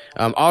shit.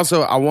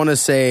 Also, I want to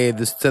say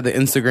this to the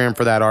Instagram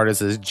for that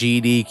artist is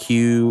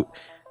GDQ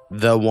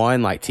the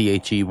one, like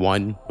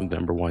THE1,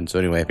 number one. So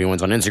anyway, if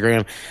anyone's on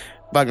Instagram,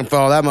 fucking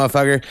follow that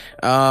motherfucker.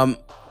 And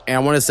I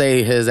want to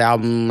say his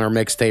album or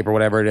mixtape or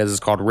whatever it is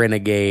called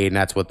Renegade, and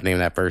that's what the name of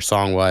that first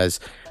song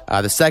was.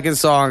 The second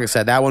song, like I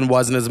said, that one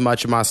wasn't as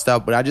much of my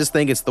stuff, but I just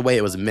think it's the way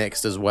it was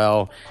mixed as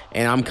well.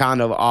 And I'm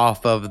kind of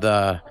off of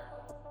the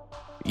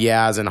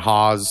yas and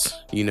haws,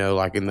 you know,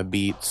 like in the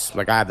beats.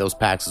 Like I have those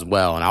packs as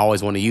well, and I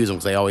always want to use them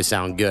because they always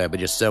sound good, but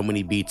just so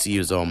many beats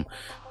use them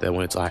that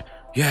when it's like,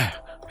 yeah,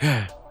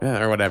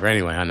 or whatever.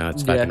 Anyway, I know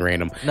it's fucking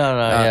random. No,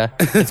 yeah.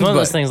 It's one of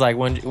those things like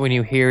when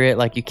you hear it,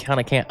 like you kind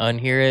of can't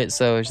unhear it,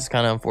 so it's just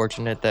kind of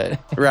unfortunate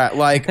that... Right,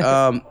 like,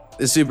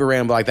 it's super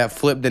random, but like that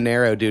Flip De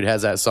Niro dude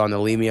has that song, the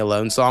Leave Me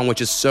Alone song,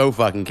 which is so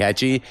fucking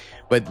catchy,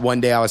 but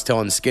one day I was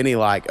telling Skinny,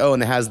 like, oh,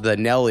 and it has the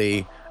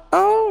Nelly...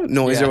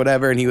 noise or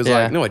whatever, and he was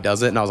like, no it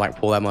doesn't, and I was like,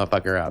 pull that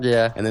motherfucker up,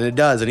 and then it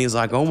does, and he's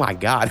like, oh my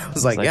god. I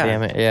was like, yeah,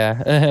 damn it,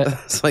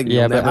 it's like,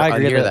 yeah, but I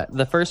agree that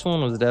the first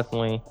one was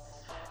definitely,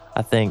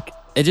 I think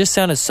it just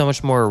sounded so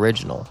much more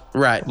original,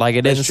 right? Like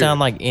it didn't sound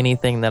like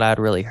anything that I'd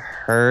really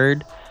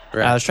heard.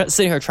 Right. I was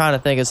sitting here trying to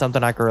think of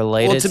something I could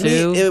relate it to.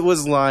 Me, it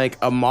was like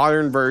a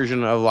modern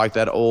version of like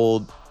that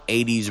old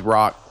 80s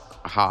rock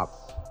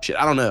hop shit.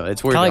 I don't know,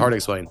 it's weird, hard to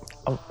explain.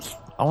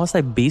 I want to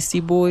say Beastie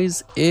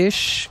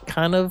Boys-ish,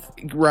 kind of.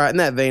 Right, in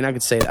that vein, I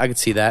could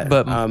see that.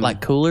 But like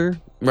cooler?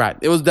 Right,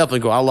 it was definitely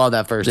cool. I love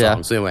that first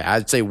song. So anyway,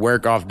 I'd say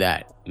work off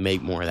that.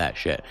 Make more of that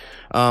shit.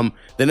 The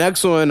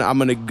next one I'm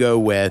going to go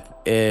with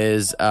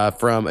is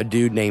from a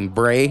dude named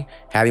Bray.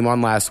 Had him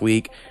on last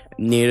week.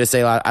 Needed to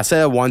say, I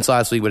said it once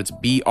last week, but it's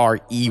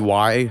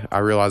B-R-E-Y. I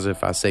realize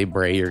if I say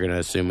Bray, you're going to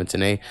assume it's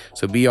an A.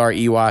 So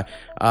B-R-E-Y.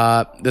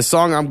 The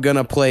song I'm going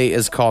to play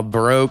is called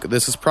Broke.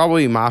 This is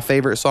probably my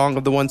favorite song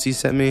of the ones he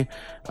sent me.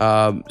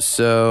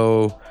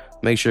 So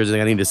make sure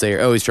I need to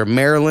say, he's from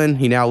Maryland.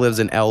 He now lives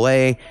in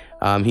LA.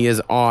 He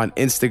is on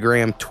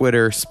Instagram,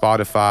 Twitter,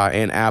 Spotify,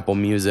 and Apple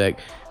Music.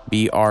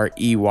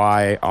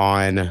 B-R-E-Y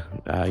on,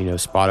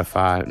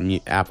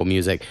 Spotify, Apple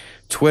Music.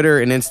 Twitter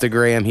and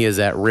Instagram, he is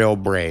at Real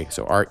Bray.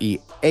 So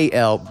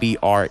REALBREY.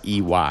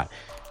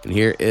 And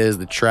here is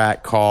the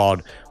track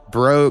called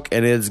Broke,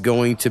 and it's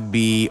going to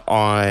be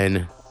on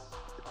an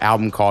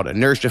album called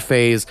Inertia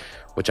Phase,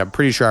 which I'm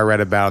pretty sure I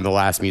read about in the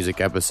last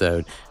music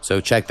episode. So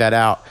check that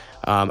out.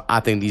 I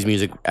think these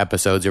music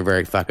episodes are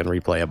very fucking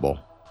replayable.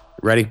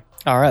 Ready?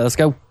 All right, let's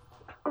go.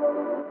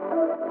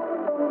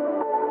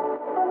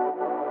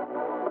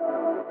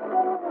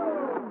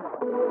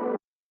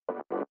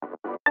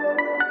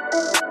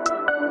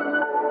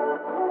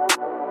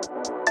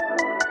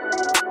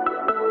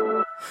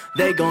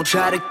 They gon'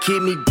 try to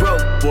keep me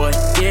broke, boy,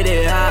 get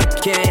it how I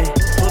can.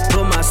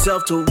 Put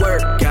myself to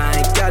work, I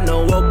ain't got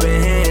no open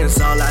hands.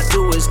 All I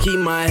do is keep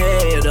my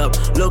head up,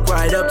 look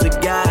right up to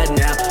God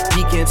now.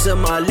 Peeking to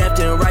my left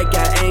and right,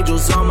 got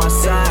angels on my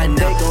side now.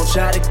 They gon'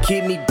 try to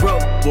keep me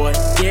broke, boy,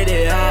 get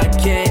it how I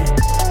can.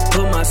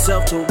 Put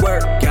myself to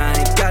work, I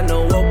ain't got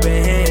no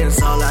open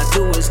hands. All I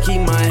do is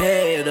keep my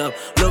head up,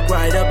 look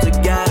right up to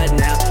God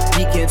now.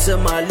 Peeking to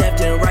my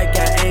left and right,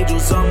 got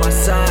angels on my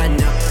side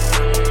now.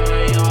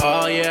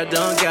 Oh yeah,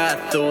 done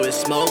got through it.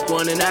 Smoke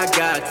one and I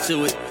got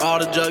to it. All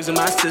the drugs in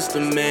my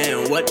system,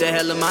 man. What the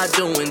hell am I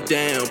doing?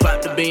 Damn.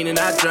 Pop the bean and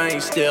I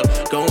drink still.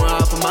 Going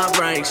off of my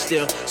brain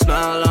still.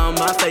 Smile on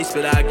my face,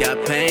 but I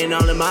got pain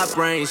all in my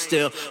brain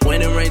still.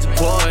 When it rains, it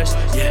pours.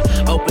 Yeah,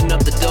 open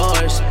up the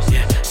doors.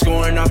 Yeah,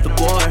 scoring off the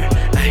board.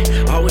 Ay,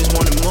 always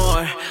wanted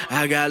more.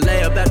 I got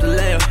layup after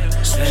layup.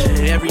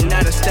 Every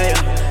night I stay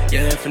up.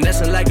 Yeah,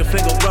 finessing like a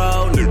finger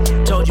roll.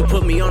 Told you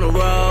put me on the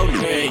road.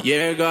 Yeah, a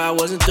year ago I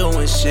wasn't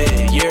doing shit.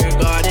 A year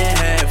ago I didn't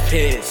have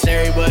hits.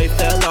 Everybody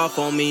fell off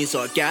on me,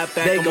 so I got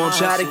back. They gon'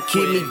 try to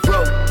keep me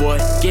broke, boy.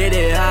 Get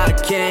it how I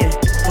can.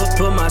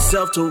 Put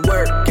myself to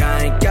work.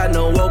 I ain't got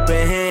no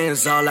open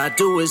hands. All I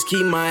do is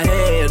keep my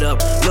head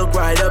up. Look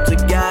right up to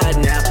God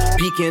now.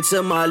 Peeking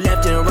to my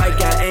left and right,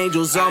 got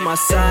angels on my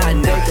side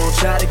now. They gon'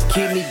 try to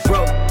keep me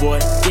broke, boy.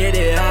 Get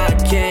it how I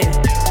can.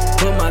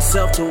 Put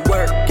myself to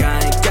work,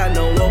 I ain't got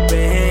no open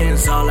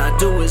hands. All I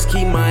do is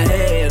keep my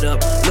head up,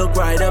 look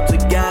right up to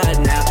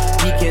God now.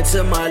 Peeking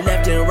to my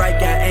left and right,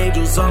 got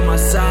angels on my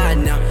side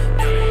now.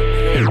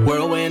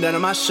 Whirlwind under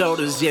my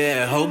shoulders,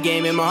 yeah, whole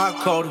game in my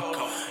heart colder.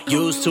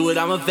 Used to it,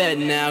 I'm a vet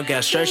now.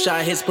 Got shirt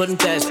shot hits, putting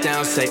bets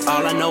down. Say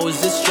all I know is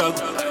this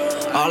struggle.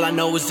 All I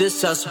know is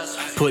this hustle.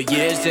 Put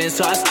years in,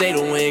 so I stay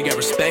to win. Got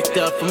respect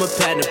up from a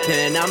patent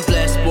pen. I'm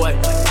blessed, boy.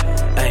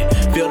 Ay,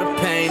 feel the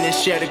pain and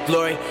share the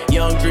glory.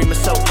 Young dreamer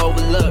so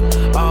overlooked.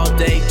 All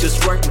day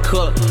just work and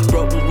cook.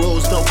 Broke the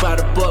rules, don't buy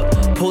the book.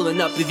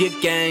 Pulling up if your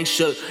gang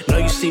shook. Know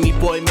you see me,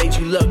 boy, made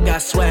you look.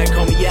 Got swag,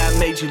 homie, yeah, I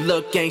made you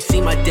look. Ain't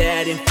seen my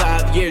dad in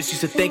 5 years.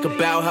 Used to think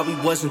about how he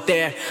wasn't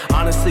there.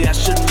 Honestly, I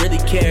shouldn't really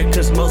care,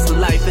 cause most of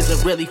life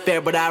isn't really fair.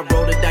 But I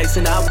rolled the dice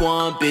and I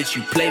won, bitch.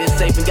 You played it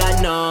safe and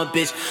got none,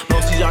 bitch.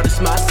 Most of these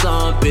artists my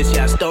son, bitch.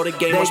 Yeah, I stole the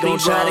game, watch me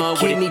try to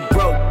keep me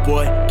broke,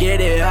 boy.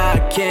 Get it how I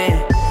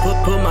can.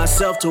 Put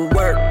myself to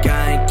work,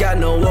 I ain't got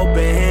no open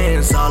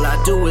hands. All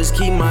I do is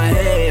keep my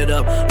head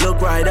up, look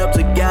right up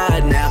to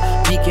God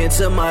now. Peeking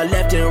to my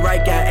left and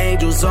right, got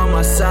angels on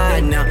my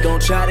side now.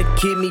 Don't try to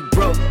keep me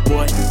broke,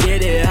 boy,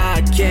 get it how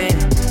I can.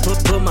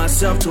 Put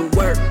myself to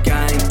work,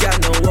 I ain't got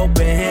no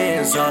open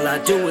hands. All I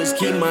do is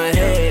keep my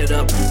head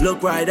up,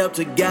 look right up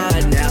to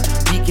God now.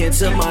 Peeking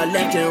to my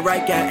left and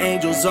right, got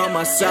angels on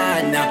my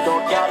side now.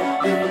 Don't try to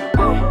keep me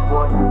broke,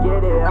 boy,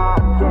 get it how I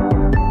can.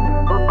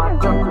 Put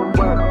myself to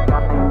work,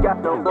 got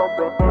no open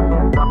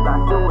hands. All I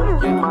do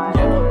is keep my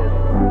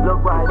head,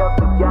 look right up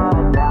to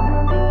God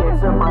now. He came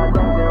to my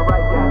left and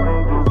right, got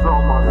angels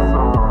on my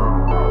side.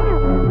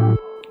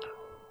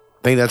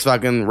 I think that's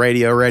fucking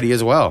radio ready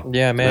as well.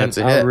 Yeah, man. That's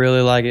a I hit.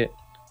 really like it. I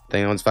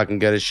think that one's fucking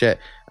good as shit.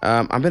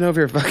 I've been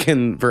over here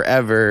fucking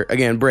forever.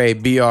 Again, Bray,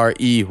 Brey.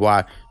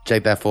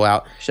 Check that full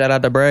out. Shout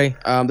out to Bray.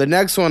 The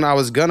next one I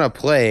was gonna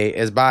play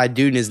is by a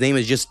dude, and his name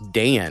is just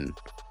Dan.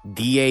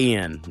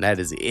 Dan. That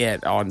is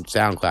it on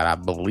SoundCloud, I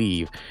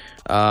believe.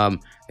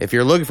 If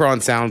you're looking for on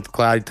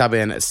SoundCloud, type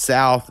in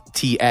South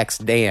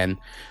TX Dan.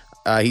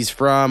 He's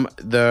from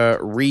the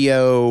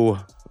Rio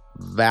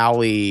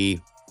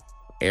Valley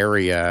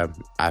area,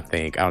 I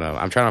think. I don't know.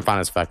 I'm trying to find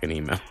his fucking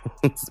email.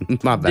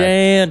 My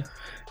bad.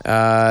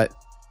 Dan.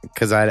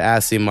 Because I'd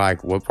asked him,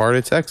 like, what part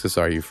of Texas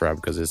are you from?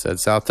 Because it said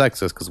South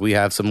Texas, because we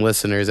have some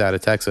listeners out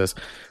of Texas.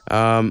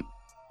 Yeah,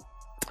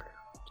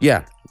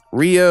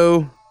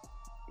 Rio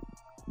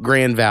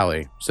Grande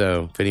Valley.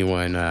 So if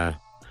anyone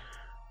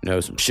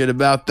knows some shit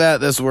about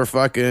that, that's where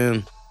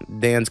fucking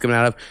Dan's coming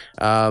out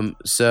of.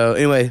 So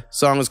anyway,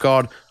 song is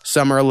called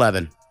Summer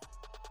 11.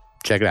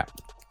 Check it out.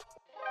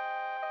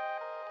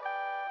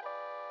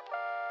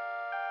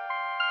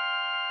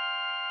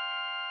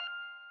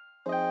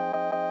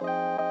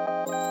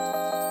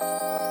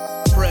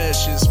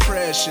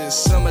 Precious,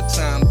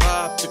 summertime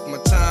vibe. Took my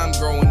time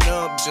growing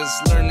up,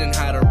 just learning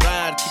how to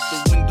ride. Keep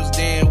the windows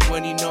down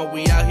when you know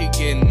we out here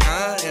getting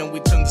high. And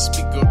we turn the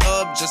speaker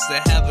up just to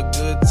have a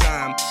good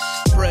time.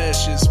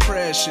 Precious,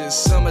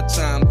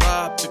 summertime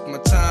vibe. Took my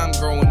time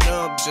growing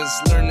up,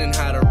 just learning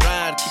how to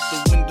ride. Keep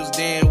the windows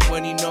down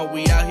when you know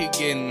we out here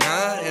getting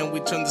high. And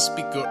we turn the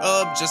speaker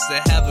up just to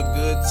have a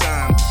good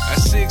time. At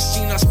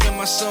 16, I spent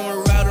my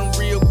summer out in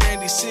Rio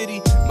Grande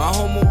City. My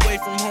home away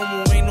from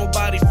home, ain't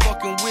nobody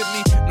fucking with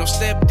me. No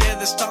stepdad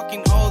that's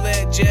talking all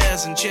that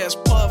jazz and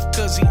chest puff,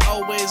 cause he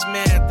always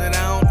mad that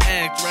I don't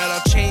act right.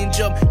 I'll change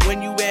up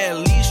when you at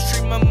least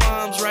treat my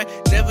mom's right.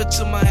 Never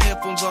took my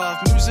headphones off,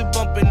 music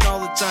bumping all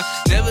the time.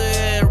 Never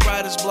had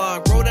writer's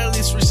block, wrote at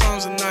least 3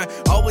 songs a night.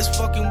 Always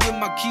fucking with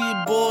my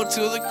keyboard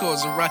till the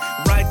chords are right.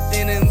 Right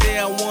then and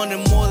there I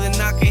wanted more than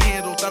I could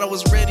handle. Thought I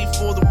was ready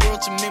for the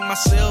world to make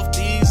myself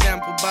the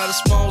example. By the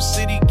small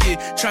city kid,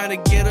 trying to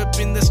get up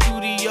in the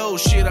studio.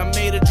 Shit, I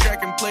made a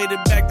track and played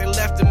it back. They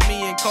laughed at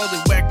me and called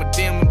it whack. But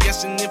damn, I'm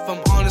guessing if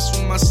I'm honest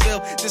with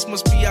myself, this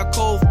must be how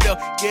Cole felt.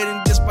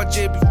 Getting dissed by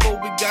Jay before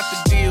we got the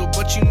deal.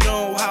 But you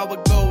know how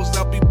it goes,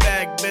 I'll be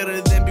back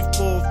better than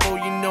before. For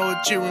you know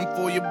it, cheering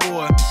for your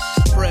boy.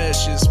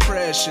 Precious,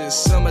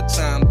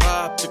 summertime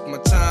vibe. Took my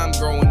time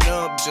growing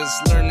up,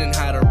 just learning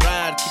how to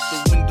ride. Keep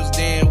the windows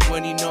down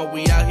when you know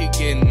we out here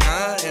getting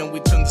high. And we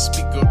turn the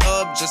speaker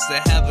up just to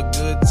have a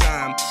good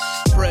time.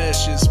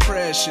 Precious,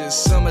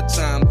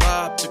 summertime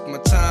vibe. Took my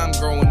time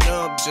growing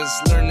up,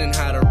 just learning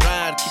how to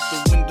ride. Keep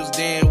the windows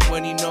down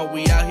when you know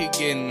we out here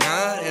getting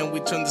high. And we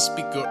turn the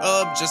speaker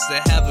up just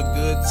to have a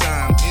good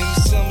time. In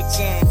the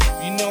summertime,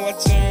 you know I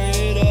turn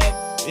it up.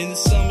 In the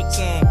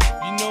summertime,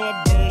 you know I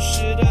burn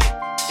shit up.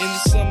 In the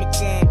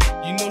summertime,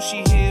 you know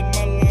she hit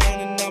my line.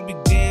 And I'll be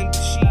damned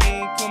if she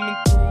ain't coming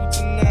through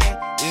tonight.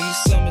 In the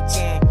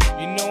summertime,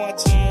 you know I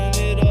turn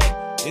it up.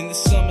 In the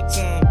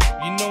summertime,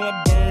 you know I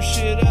burn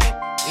shit up.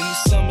 In the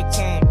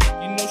summertime,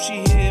 you know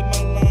she hit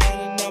my line.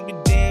 And I'll be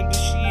damned if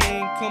she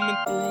ain't coming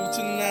through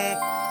tonight.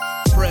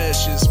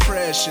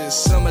 Precious,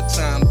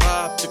 summertime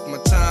vibe. Took my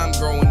time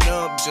growing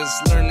up,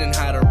 just learning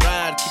how to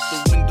ride.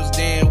 Keep the windows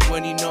down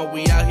when you know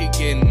we out here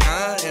getting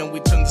high. And we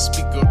turn the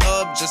speaker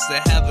up just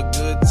to have a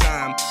good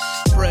time.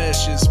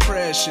 Precious,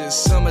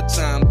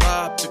 summertime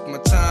vibe. Took my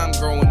time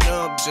growing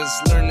up,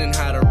 just learning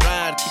how to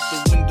ride.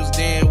 Keep the windows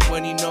down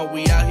when you know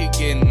we out here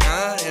getting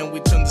high. And we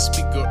turn the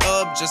speaker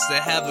up just to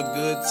have a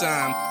good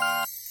time.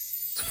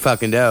 It's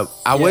fucking dope.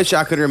 I wish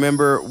I could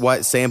remember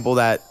what sample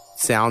that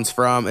sounds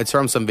from. It's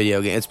from some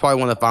video game. It's probably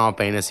one of the Final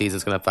Fantasies.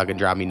 It's gonna fucking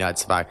drive me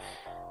nuts if I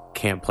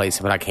can't place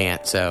it, but I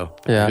can't. So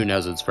who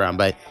knows what it's from?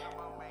 But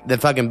the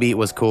fucking beat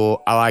was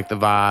cool. I like the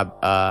vibe.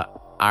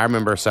 I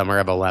remember summer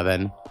of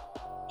 11. It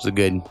was a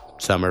good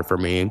summer for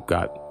me.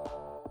 Got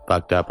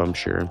fucked up, I'm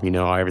sure. You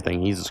know,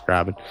 everything he's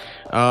describing.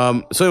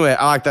 So anyway,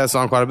 I like that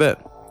song quite a bit.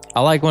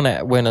 I like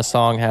when a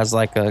song has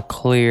like a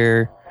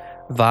clear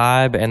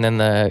vibe and then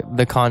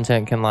the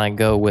content can like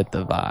go with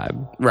the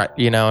vibe. Right.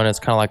 You know, and it's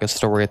kind of like a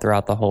story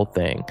throughout the whole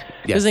thing. Yes.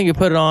 Because then you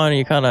put it on and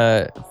you kind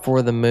of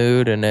for the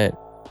mood and it,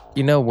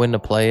 you know when to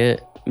play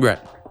it. Right.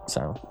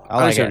 So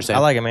I like it. I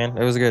like it, man.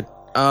 It was good.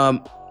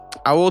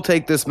 I will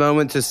take this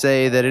moment to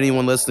say that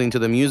anyone listening to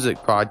the music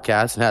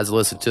podcast and has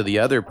listened to the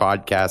other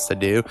podcasts I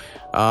do,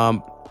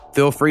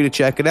 feel free to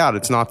check it out.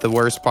 It's not the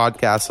worst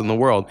podcast in the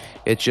world.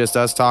 It's just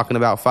us talking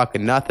about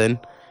fucking nothing.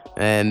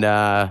 And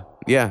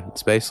yeah,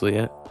 it's basically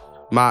it.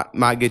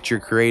 Might get your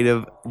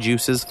creative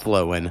juices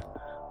flowing.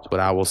 That's what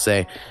I will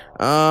say.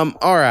 All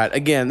right.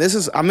 Again,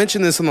 I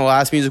mentioned this in the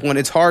last music one.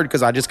 It's hard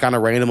because I just kind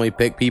of randomly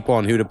pick people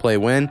on who to play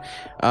when.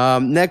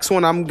 Next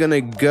one I'm going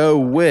to go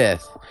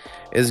with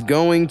is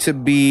going to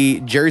be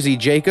Jersey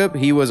Jacob.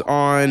 He was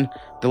on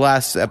the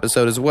last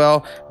episode as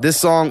well. This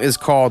song is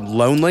called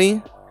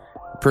Lonely,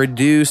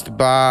 produced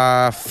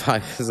by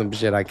some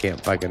shit I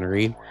can't fucking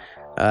read.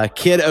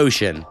 Kid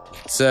Ocean.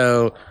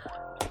 So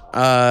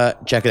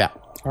check it out.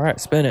 All right,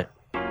 spin it.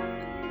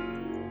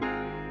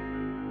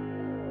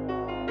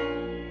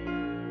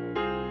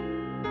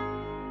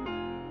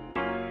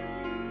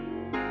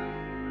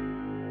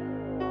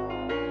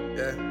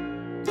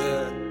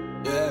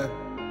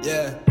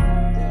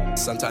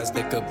 Sometimes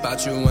think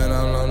about you when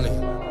I'm lonely.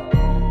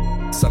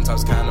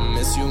 Sometimes kinda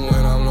miss you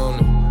when I'm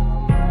lonely.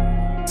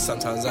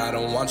 Sometimes I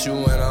don't want you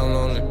when I'm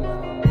lonely.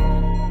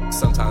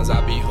 Sometimes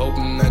I be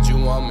hoping that you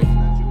want me.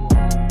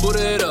 Put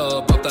it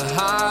up off the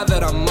high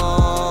that I'm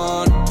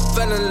on.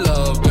 Fell in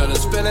love, girl,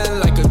 it's feeling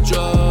like a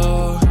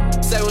drug.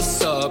 Say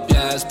what's up,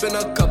 yeah, it's been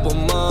a couple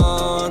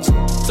months.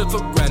 Took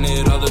for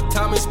granted all the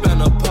time we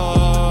spent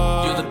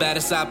apart. You're the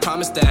baddest, I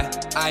promise that.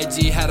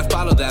 IG had to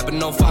follow that, but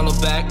no follow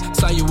back.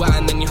 Saw you out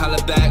and then you holler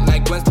back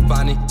like Gwen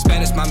Stefani.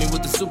 Spanish mommy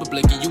with the super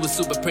blicky. You was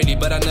super pretty,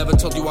 but I never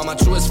told you all my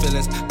truest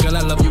feelings. Girl,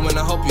 I love you and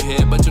I hope you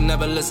hear, but you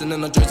never listen to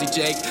no Jersey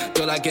Jake.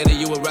 Girl, I get it,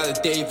 you would rather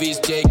Davies,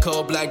 J.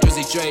 Cole, Black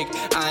Jersey Drake.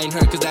 I ain't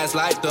hurt cause that's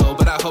life though,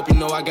 but I hope you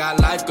know I got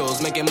life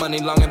goals. Making money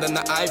longer than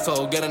the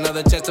iPhone. Get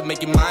another chance to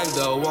make you mine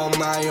though. Oh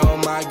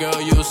my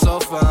girl, you so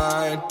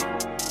fine.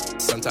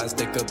 Sometimes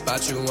think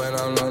about you when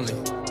I'm lonely.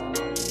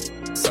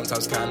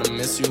 Sometimes kinda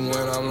miss you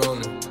when I'm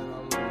lonely.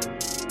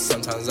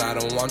 Sometimes I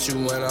don't want you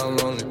when I'm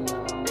lonely.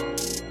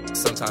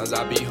 Sometimes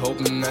I be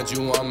hoping that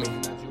you want me.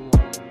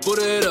 Put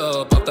it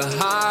up off the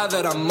high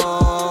that I'm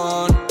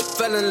on.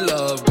 Fell in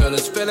love, girl,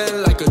 it's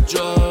feeling like a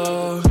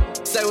drug.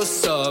 Say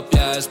what's up,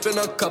 yeah, it's been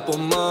a couple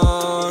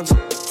months.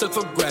 Took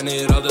for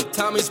granted all the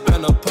time we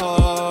spent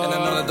apart. And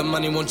I know that the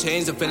money won't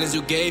change the feelings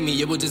you gave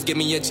me. It will just give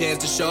me a chance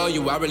to show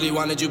you I really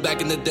wanted you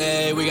back in the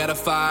day. We gotta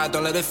fight,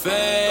 don't let it fade.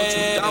 Don't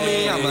you doubt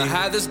me, I'ma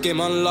have this game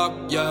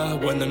unlocked, yeah.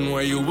 Wondering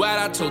where you at,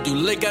 I told you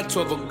late at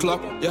 12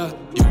 o'clock, yeah.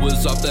 You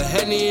was off the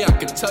Henny, I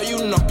could tell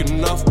you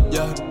knocking off,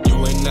 yeah.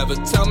 You ain't never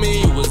tell me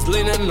you was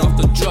leaning off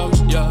the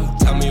drugs, yeah.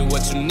 Tell me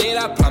what you need,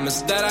 I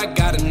promise that I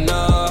got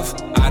enough.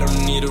 I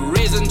don't need a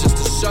reason just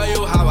to show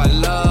you how I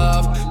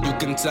love. You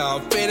can tell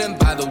I'm fading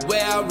by the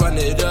way I run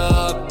it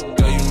up.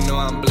 Girl, you know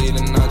I'm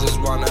bleeding, I just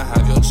wanna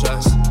have your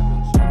trust.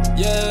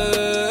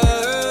 Yeah.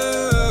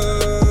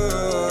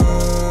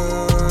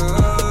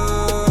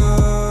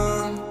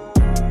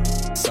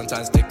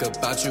 Sometimes think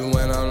about you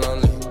when I'm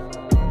lonely.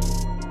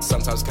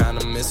 Sometimes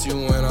kinda miss you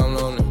when I'm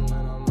lonely.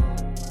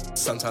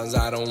 Sometimes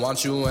I don't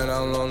want you when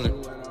I'm lonely.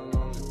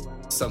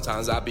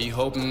 Sometimes I be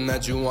hoping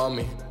that you want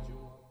me.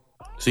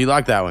 So you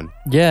like that one?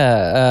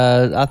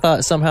 Yeah, I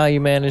thought somehow you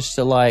managed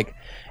to like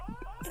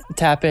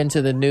tap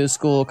into the new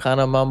school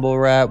kind of mumble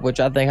rap, which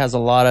I think has a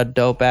lot of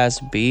dope ass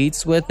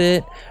beats with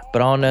it,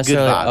 but I don't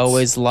necessarily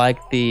always like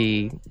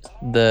the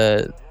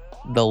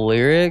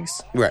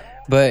lyrics. Right.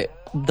 But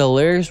the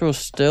lyrics were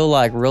still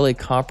like really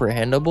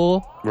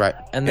comprehensible. Right.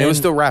 And then, it was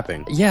still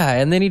rapping. Yeah,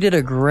 and then he did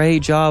a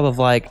great job of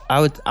like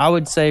I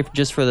would say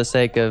just for the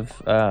sake of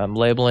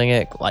labeling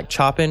it like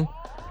chopping,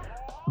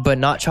 but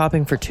not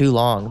chopping for too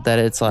long, that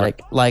it's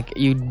like like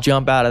you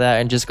jump out of that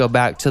and just go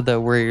back to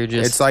the where you're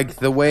just, it's like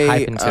the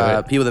way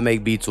people that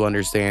make beats will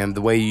understand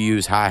the way you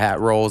use hi-hat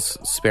rolls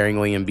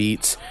sparingly in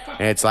beats,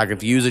 and it's like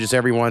if you use it just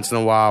every once in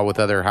a while with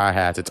other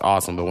hi-hats, it's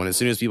awesome, but when as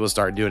soon as people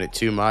start doing it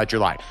too much,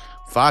 you're like,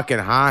 fucking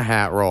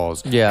hi-hat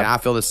rolls. Yeah. And I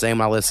feel the same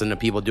when I listen to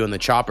people doing the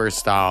chopper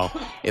style.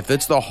 If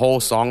it's the whole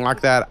song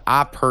like that,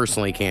 I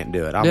personally can't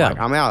do it. I'm like,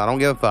 I'm out. I don't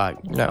give a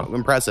fuck. No.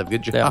 Impressive.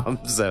 Good job.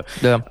 Yeah. So,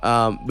 yeah.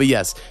 But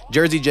yes,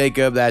 Jersey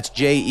Jacob, that's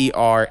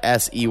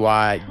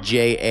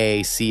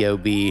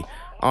JerseyJacob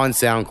on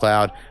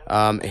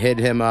SoundCloud. Hit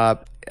him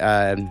up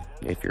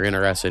if you're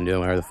interested in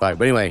doing whatever the fuck.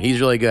 But anyway,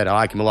 he's really good. I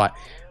like him a lot.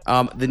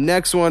 The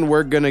next one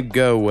we're going to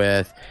go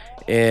with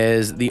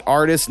is the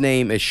artist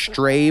name is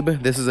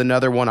Strabe. This is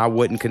another one I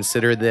wouldn't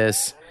consider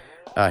this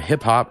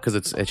hip hop because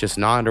it's just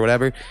not or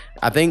whatever.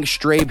 I think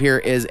Strabe here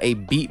is a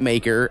beat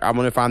maker. I'm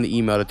gonna find the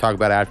email to talk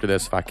about after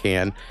this if I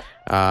can.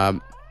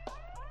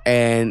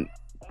 and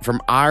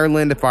from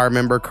Ireland, if I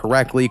remember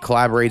correctly,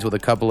 collaborates with a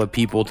couple of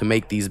people to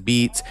make these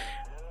beats.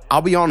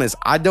 I'll be honest,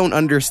 I don't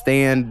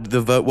understand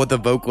what the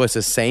vocalist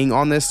is saying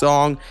on this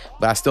song,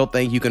 but I still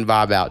think you can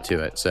vibe out to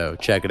it. So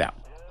check it out.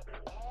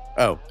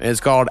 Oh, and it's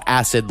called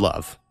Acid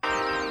Love.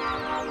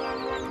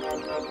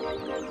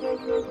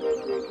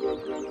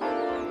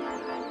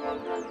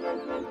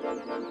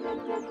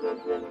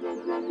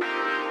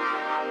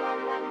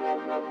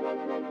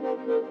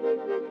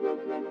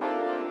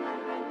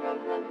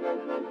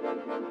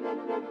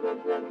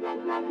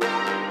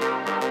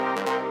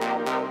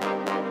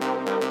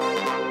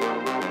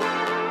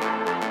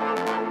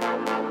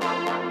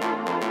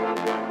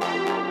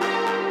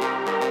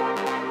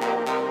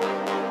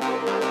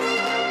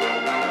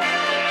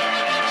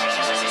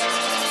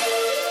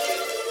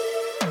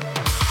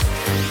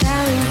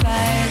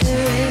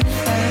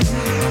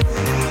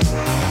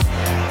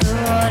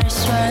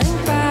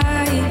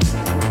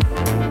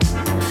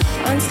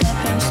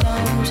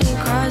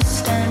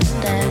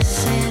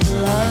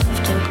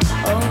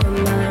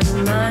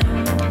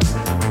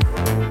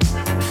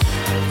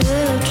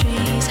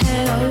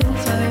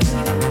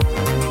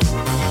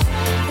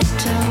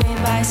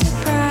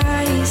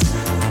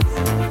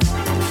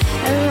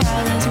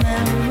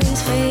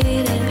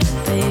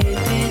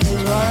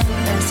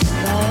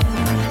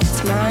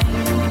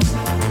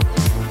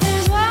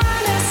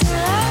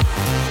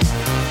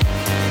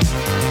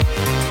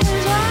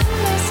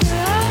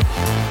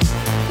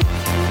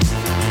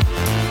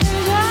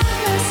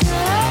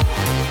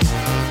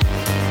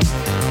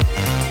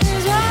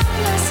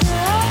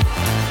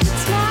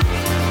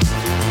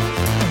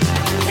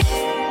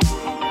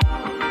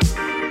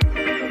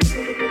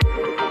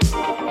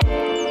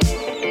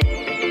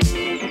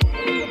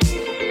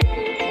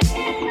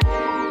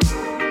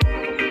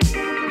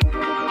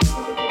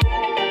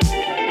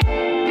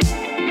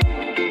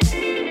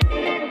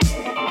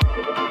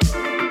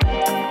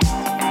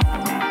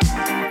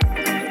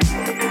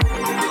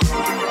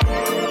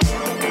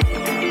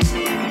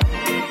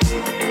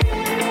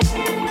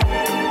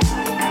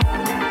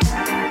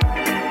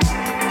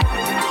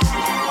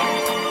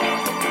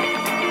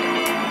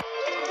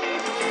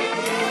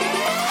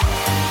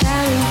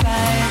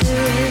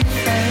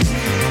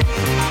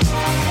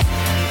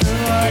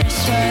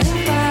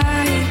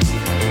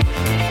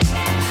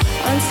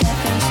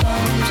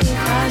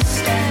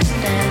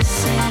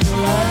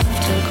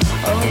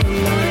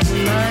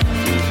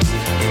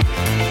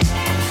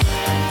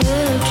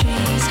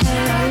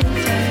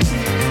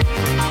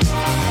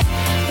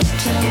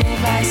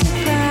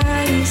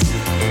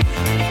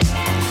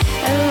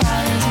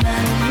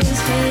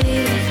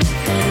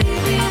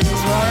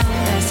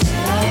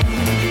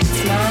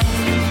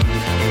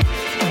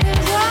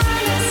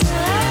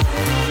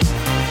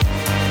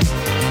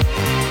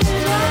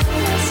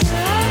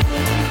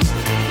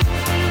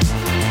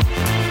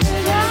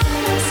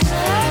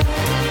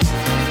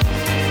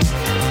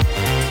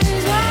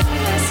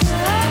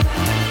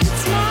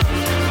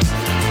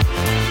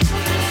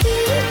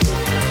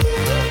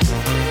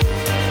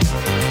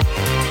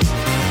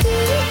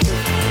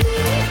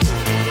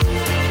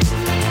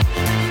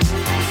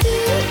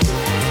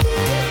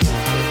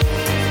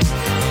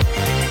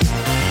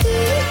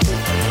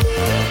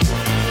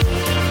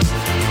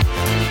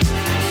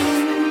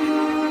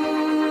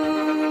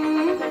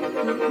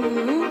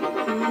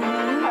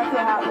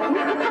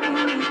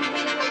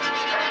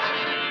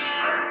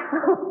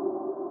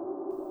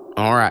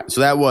 All right,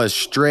 so that was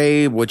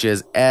Strabe, which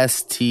is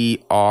Strabe.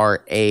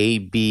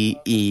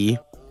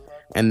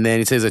 And then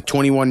it says a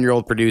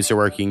 21-year-old producer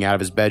working out of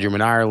his bedroom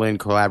in Ireland,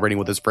 collaborating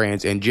with his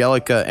friends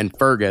Angelica and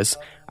Fergus.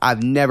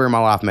 I've never in my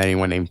life met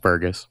anyone named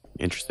Fergus.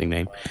 Interesting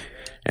name.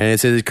 And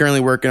it says he's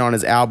currently working on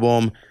his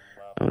album.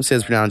 It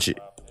says pronounced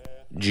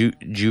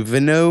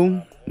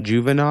Juvenoia.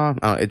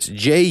 It's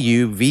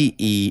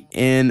Juvenoia.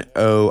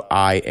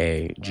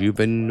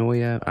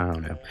 Juvenoia. I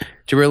don't know.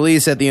 To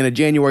release at the end of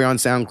January on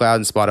SoundCloud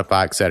and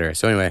Spotify, etc.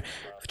 So anyway,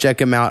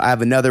 check him out. I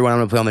have another one I'm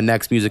going to play on the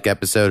next music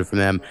episode from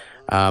them.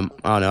 I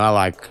don't know. I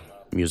like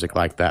music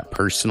like that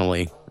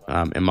personally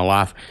in my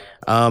life.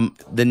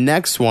 The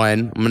next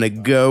one I'm going to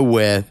go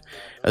with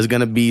is going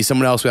to be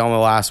someone else we had on the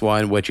last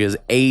one, which is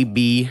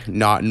AB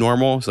Not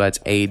Normal. So that's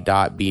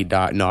A.B.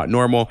 Not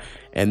Normal.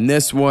 And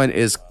this one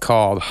is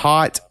called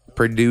Hot,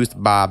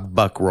 produced by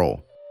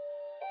Buckroll.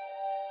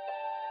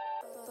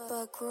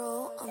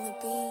 Buckroll on the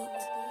beat.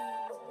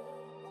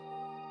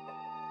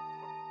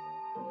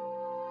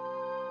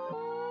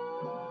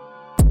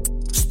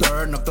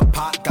 Stirring up the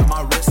pot, got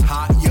my wrist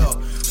hot, yeah.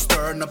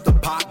 Stirring up the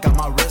pot, got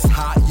my wrist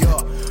hot,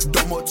 yeah.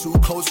 Don't move too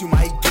close, you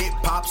might get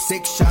popped.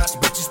 6 shots,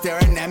 bitches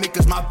staring at me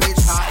cause my bitch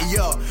hot,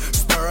 yeah.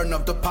 Stirring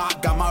up the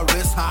pot, got my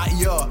wrist hot,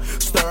 yeah.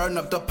 Stirring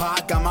up the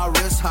pot, got my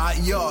wrist hot,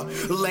 yeah.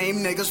 Lame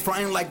niggas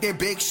frontin' like they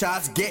big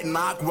shots. Get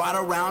knocked right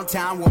around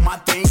town with my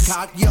thing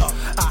cocked, yeah.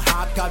 I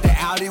hopped out the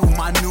Audi with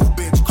my new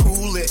bitch,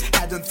 cool it.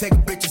 Had them take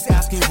bitches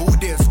asking who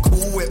this,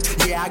 cool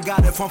with, yeah. Yeah, I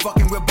got it from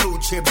fucking with blue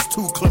chips.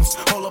 2 clips,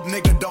 hold up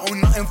nigga, don't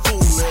nothing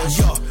foolish.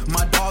 Yo,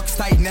 my dog's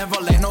tight, never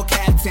let no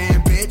cats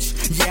in,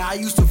 bitch. Yeah, I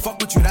used to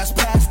fuck with you, that's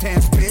past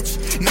tense,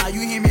 bitch. Now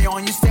you hear me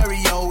on your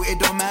stereo, it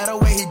don't matter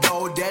where he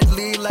go,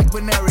 deadly like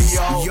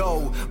Venerio.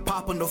 Yo,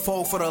 popping the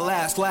foe for the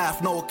last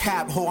laugh, no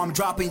cap, ho, I'm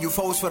dropping you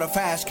foes for the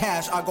fast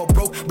cash. I go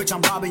broke, bitch,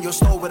 I'm robbing your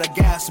store with a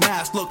gas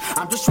mask. Look,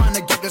 I'm just trying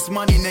to get this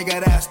money,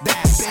 nigga, that's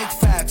that. Big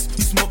facts,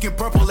 you smoking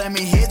purple, let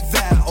me hit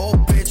that. Oh,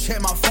 bitch,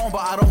 hit my phone,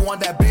 but I don't want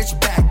that bitch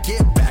back.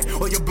 Get back,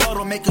 or your blood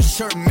will make a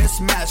shirt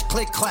mismatch.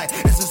 Click, clack,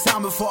 it's the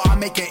sound before I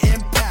make an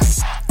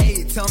impact.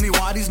 Hey, tell me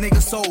why these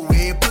niggas so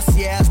weird.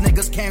 Pussy ass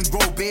niggas can't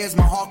grow beards,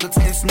 my heart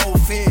contains no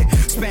fear.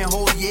 Spent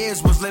whole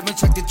years, was living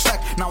check to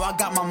check. Now I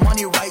got my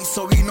money right,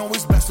 so you know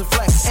it's best to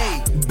flex.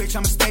 Hey, bitch,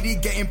 I'm steady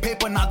getting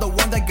paper, not the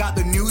one that got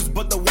the news,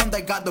 but the one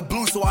that got the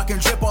blue, so I can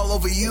drip all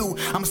over you.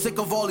 I'm sick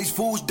of all these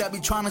fools that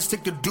be trying to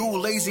stick to do.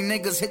 Lazy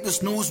niggas hit the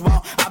snooze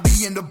while I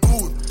be in the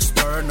booth.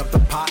 Stirring up the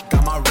pot,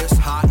 got my wrist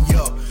hot,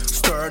 yo.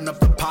 Stirring up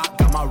the pot,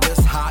 got my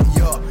wrist hot,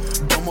 yo.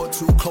 Don't move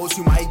too close,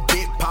 you might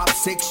get popped.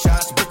 6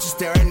 shots, bitches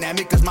staring at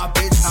me cause my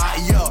bitch hot,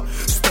 yo.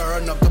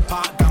 Stirring up the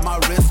pot, got my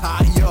wrist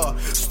hot, yo.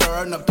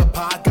 Stirring up the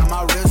pot, got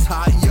my wrist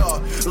hot, yo.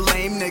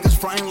 Lame niggas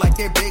fronting like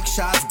they big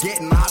shots,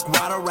 get knocked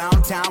right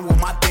around town with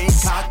my thing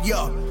cocked,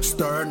 yo.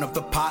 Stirring up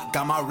the pot,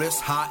 got my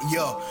wrist hot,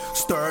 yo.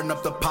 Stirring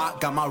up the pot,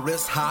 got my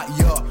wrist hot,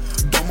 yo.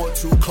 Don't move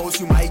too close,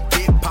 you might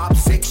get popped.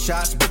 6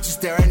 shots, bitches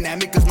staring at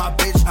me cause my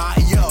bitch hot,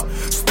 yo.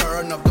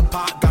 Stirring up the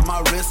pot, got my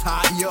wrist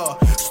hot, yo.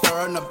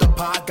 Stirring up the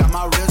pot, got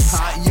my wrist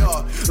hot,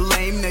 yo.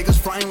 Lame niggas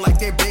fronting like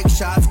they big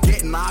shots,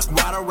 get knocked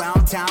right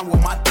around town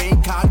with my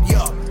thing cocked, yo.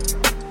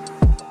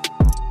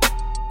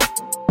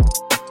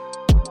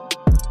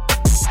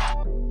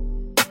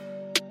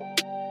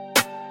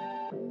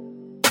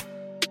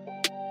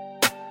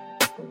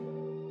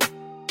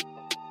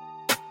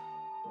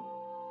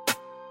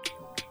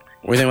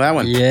 What do you think of that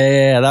one?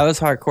 Yeah, that was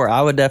hardcore.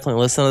 I would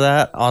definitely listen to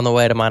that on the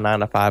way to my 9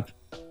 to 5.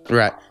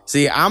 Right.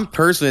 See, I'm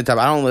personally the type,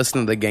 I don't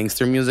listen to the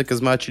gangster music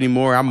as much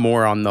anymore. I'm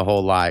more on the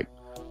whole, like,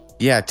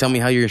 yeah, tell me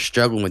how you're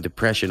struggling with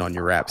depression on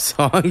your rap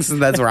songs.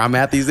 That's where I'm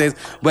at these days.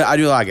 But I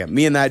do like it.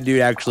 Me and that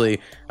dude actually,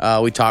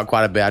 we talk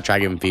quite a bit. I try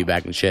to give him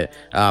feedback and shit.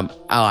 I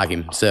like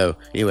him. So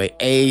anyway,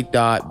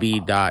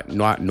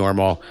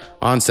 A.B.Not.Normal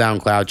on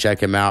SoundCloud.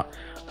 Check him out.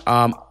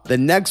 The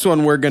next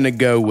one we're going to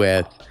go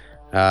with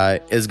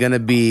is going to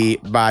be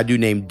by a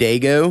dude named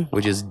Dego,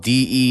 which is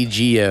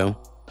D-E-G-O.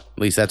 At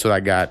least that's what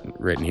I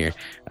got written here.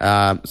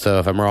 So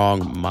if I'm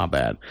wrong, my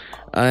bad.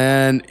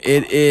 And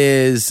it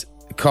is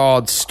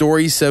called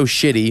Story So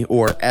Shitty,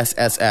 or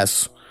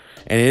SSS.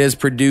 And it is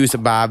produced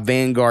by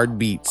Vanguard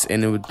Beats.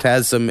 And it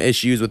has some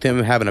issues with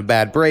him having a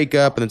bad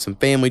breakup and then some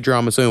family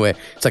drama. So anyway,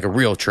 it's like a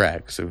real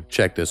track. So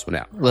check this one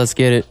out. Let's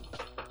get it.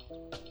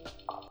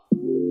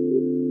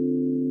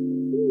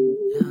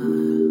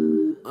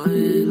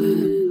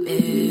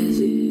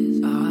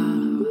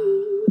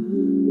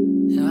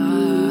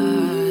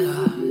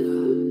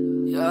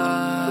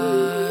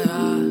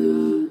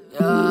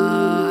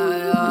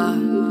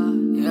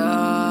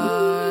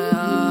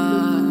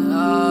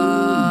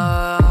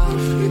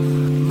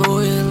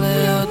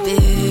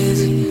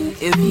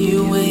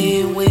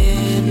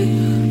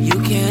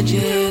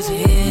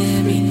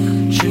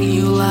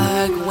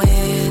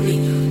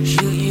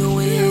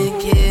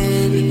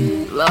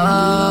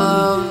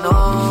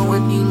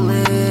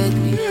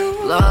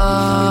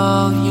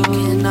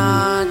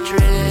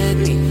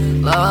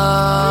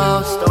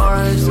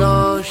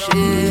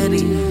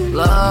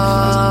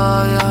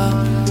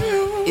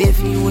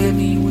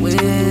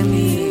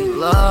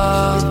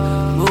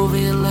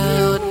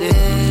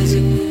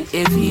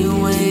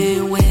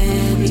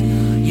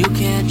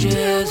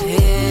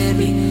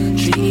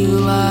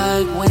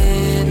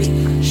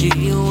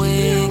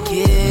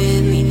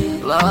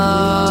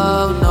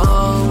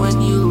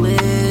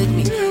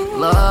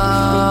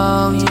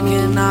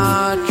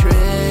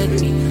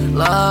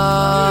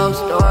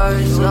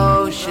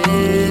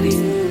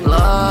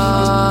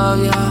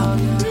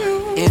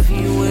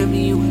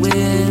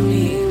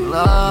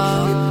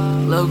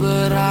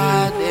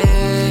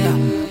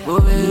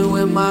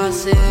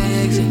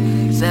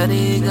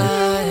 Setting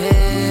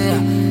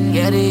ahead,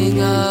 getting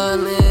a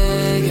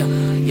leg,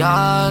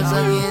 y'all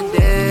sucking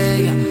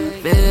dick,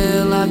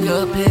 feel like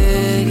a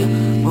pig,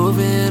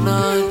 moving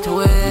a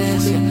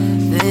twist,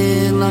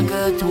 thin like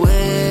a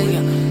twig,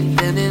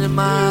 thin in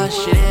my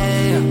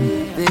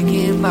shade,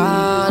 thinking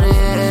about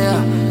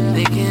it,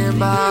 thinking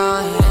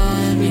about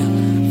him, yeah,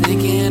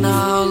 thinking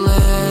I'll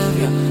live,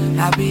 yeah,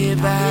 happy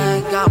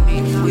back, got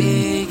me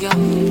weak, yeah,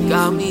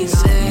 got me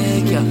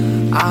sick, yeah,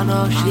 I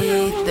know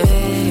she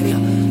think, yeah.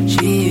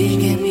 She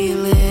get me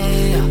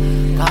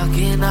lit,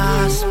 talking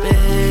I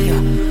spit,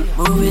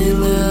 moving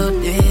little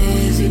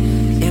dizzy.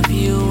 If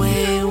you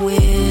ain't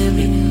with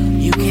me,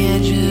 you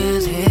can't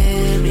just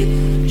hit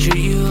me. Treat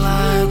you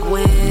like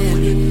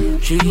women,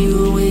 treat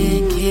you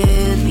with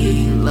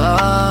kidney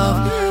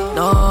love.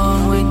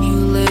 Know when you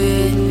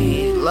let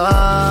me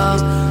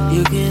love,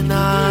 you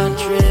cannot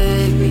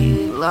trick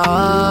me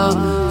love.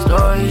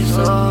 Story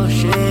so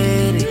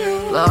shitty,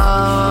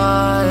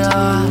 Lord,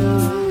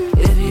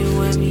 if you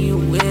with me, you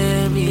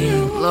with me.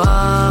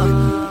 Lord,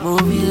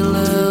 move me a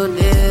little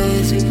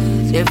dizzy.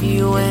 If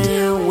you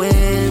ain't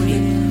with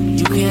me,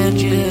 you can't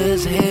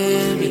just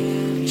hit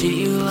me. Treat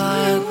you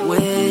like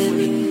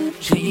Whitney,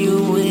 treat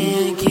you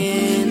in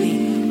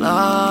Kenny.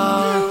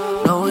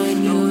 Lord,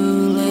 knowing you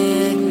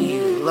lick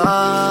me.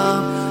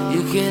 Lord,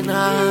 you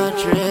cannot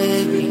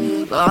trick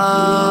me.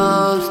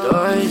 Love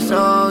story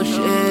so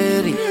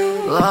shitty.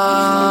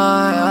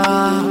 Lord,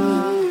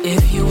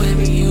 if you with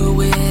me, you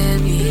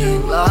with me.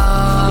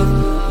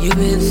 Love, you've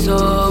been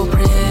so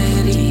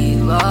pretty.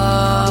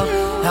 Love,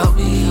 help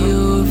me,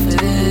 you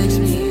fix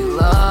me.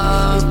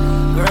 Love,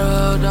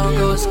 girl, don't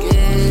go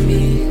skip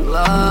me.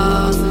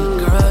 Love,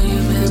 girl,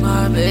 you've been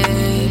my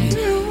baby.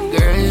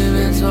 Girl, you've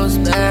been so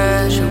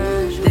special.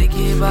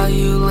 Thinking about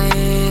you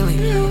lately.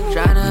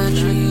 Tryna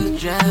treat you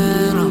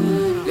gentle.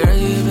 Girl,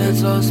 you've been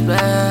so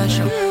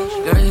special.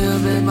 Girl,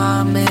 you've been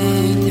my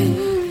main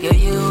thing. Get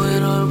you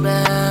in a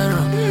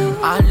bedroom.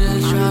 I'm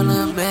just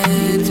tryna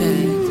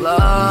maintain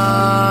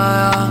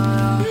love.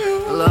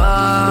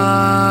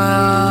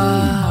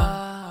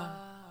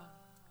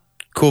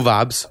 Cool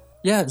vibes.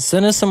 Yeah,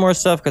 send us some more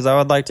stuff because I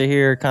would like to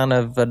hear kind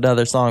of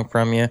another song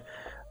from you.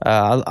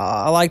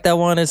 I like that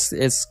one.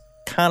 It's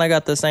kind of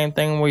got the same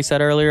thing we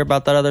said earlier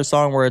about that other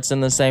song where it's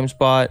in the same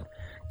spot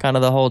kind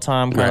of the whole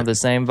time, kind of the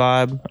same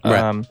vibe.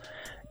 Right.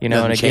 You know,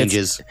 Nothing and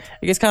changes.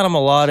 It gets kind of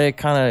melodic,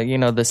 kind of, you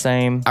know, the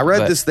same. I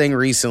read this thing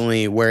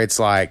recently where it's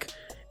like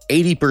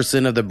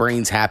 80% of the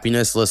brain's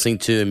happiness listening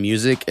to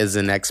music is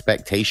an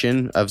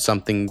expectation of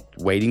something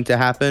waiting to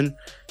happen.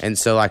 And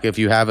so, like, if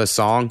you have a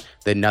song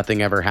that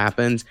nothing ever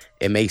happens,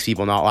 it makes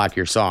people not like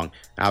your song.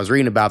 And I was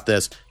reading about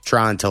this,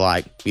 trying to,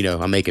 like, you know,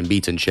 I'm making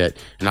beats and shit.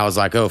 And I was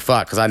like, oh,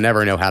 fuck, because I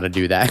never know how to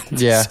do that.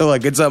 Yeah. So,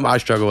 like, it's something I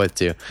struggle with,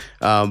 too.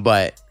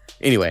 But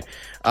anyway,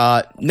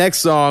 next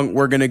song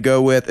we're going to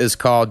go with is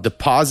called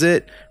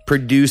Deposit,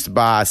 produced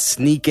by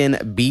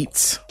Sneakin'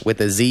 Beats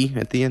with a Z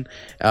at the end,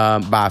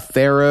 by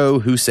Pharaoh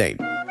Hussein.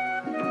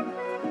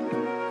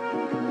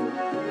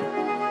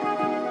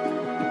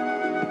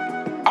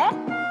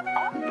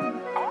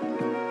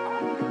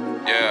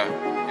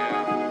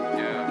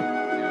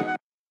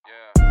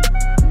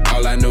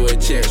 All I know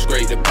is checks,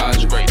 great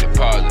deposits.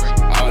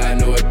 All I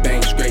know is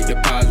banks, great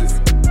deposits.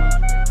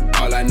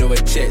 All I know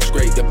is checks,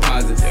 great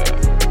deposits.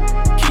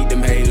 Keep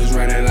them haters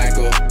running like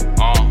a.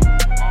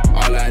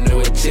 All I know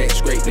is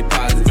checks, great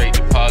deposits.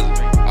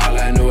 All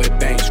I know is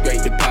banks,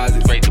 great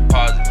deposits.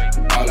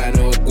 All I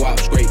know is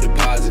guaps, great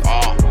deposits.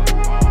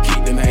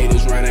 Keep them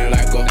haters running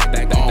like a.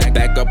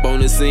 Back up on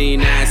the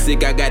scene, now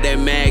sick, I got that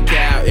mad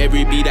cow.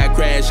 Every beat I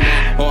crash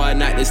now, hard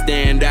not to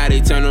stand out.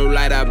 Eternal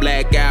light, I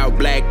black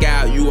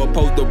out. You a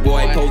poster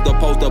boy,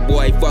 poster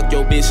boy. Fuck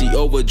your bitch, she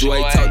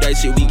overjoyed. Talk that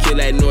shit, we kill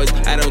that noise.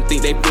 I don't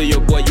think they feel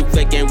your boy, you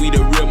faking, we the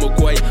real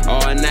McCoy.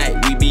 All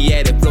night, we be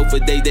at it, flow for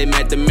days, they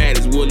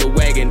mathematics. Wool a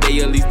wagon, they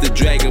unleash the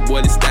dragon.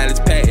 Boy, the style is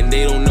patent,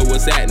 they don't know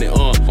what's happening.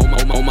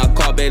 On my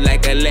car bed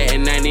like a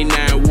Latin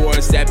 99 war,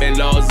 sapping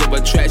laws of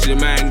attraction.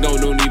 Mind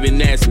don't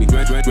even ask me.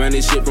 Run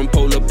this shit from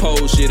pole to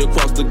pole, shit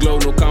across the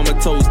globe, no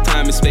comatose.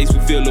 Time and space, we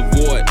feel the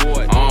void.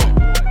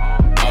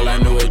 All I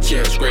know is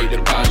checks, great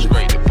deposits.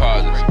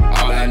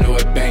 All I know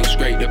is banks,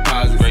 great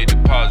deposits.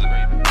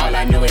 All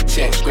I know is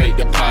checks, great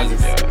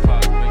deposits.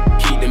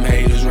 Keep them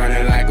haters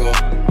running like a.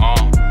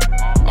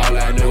 All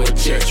I know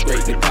is checks,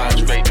 great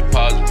deposits.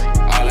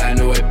 All I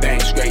know is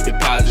banks, great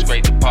deposits.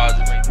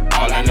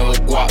 All I know is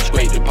guaps,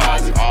 great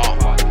deposits.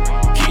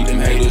 Keep them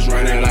haters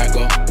running like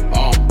a.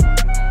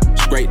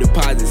 Great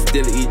deposits,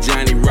 still eat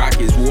Johnny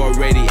Rockets. War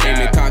ready,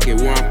 aiming cocky.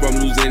 Where I'm from,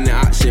 losing the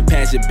option.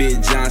 Pass it,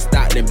 big John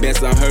Stockton.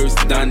 Best unheard,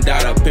 done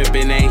data.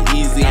 Pimpin' ain't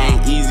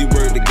easy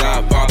word to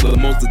Godfather.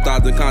 Most of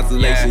thoughts and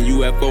constellation.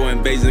 UFO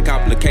invasion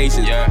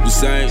complications. The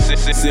same,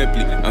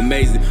 simply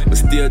amazing. But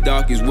still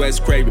dark as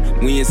West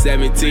Craven. We in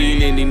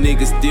 17, and these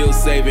niggas still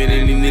saving,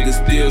 and these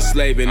niggas still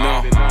slaving.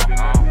 All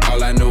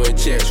I know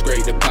is checks,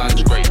 great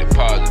deposits.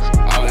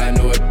 All I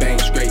know is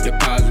banks, great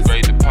deposits.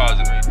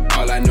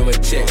 All I know is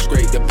checks,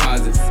 great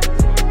deposits.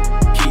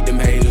 Keep them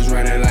haters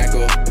running like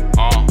a.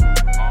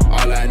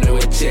 All I know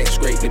is checks,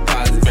 great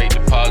deposits.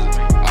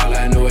 All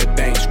I know is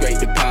banks, great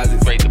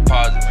deposits.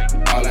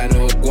 All I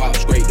know is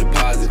guaps, great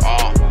deposits.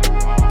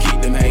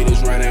 Keep them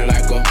haters running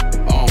like a.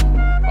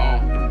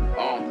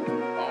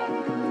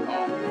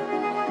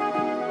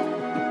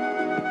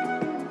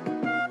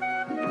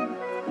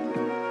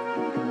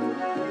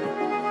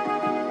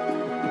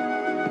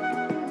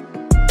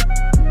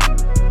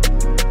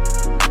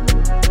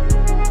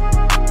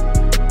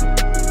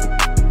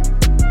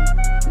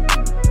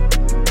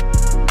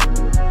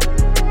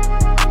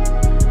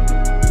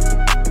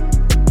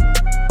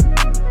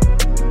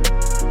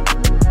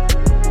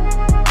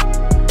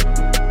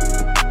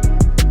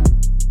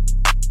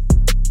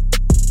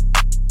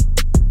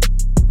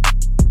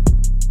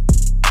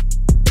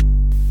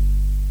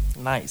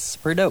 Nice.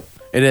 Pretty dope.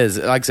 It is.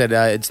 Like I said,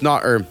 it's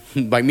not, or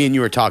like me and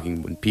you were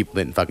talking when people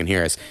didn't fucking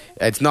hear us.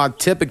 It's not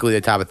typically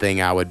the type of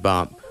thing I would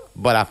bump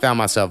but I found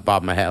myself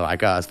bobbing my head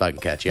like, oh, it's fucking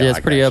catchy. Yeah, it's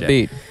pretty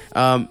upbeat.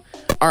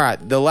 All right,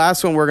 the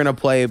last one we're gonna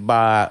play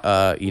by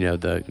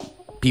the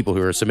people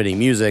who are submitting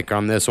music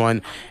on this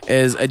one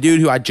is a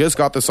dude who I just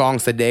got the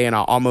songs today and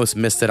I almost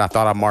missed it. I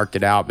thought I marked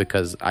it out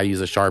because I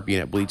use a Sharpie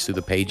and it bleeds through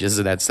the pages,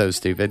 and that's so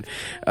stupid.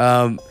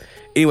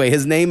 Anyway,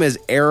 his name is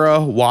Era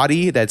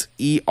Wadi. That's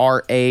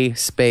ERA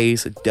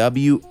space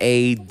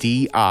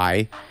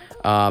WADI.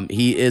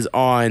 He is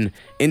on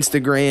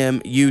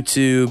Instagram,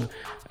 YouTube.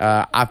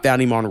 I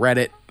found him on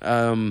Reddit.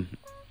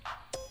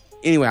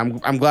 Anyway,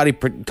 I'm glad he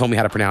told me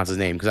how to pronounce his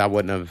name because I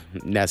wouldn't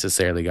have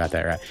necessarily got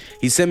that right.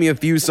 He sent me a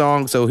few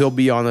songs, so he'll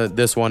be on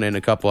this one and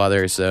a couple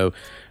others. So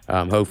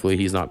hopefully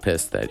he's not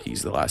pissed that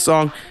he's the last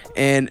song.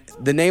 And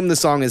the name of the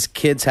song is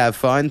Kids Have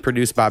Fun,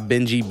 produced by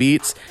Benji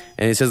Beats.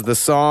 And he says the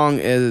song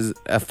is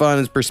a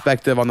fun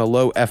perspective on the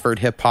low effort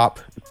hip hop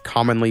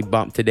commonly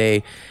bumped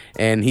today.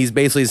 And he's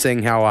basically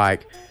saying how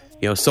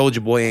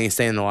Soulja Boy ain't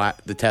standing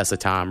the test of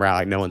time, right?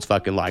 Like, no one's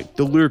fucking like,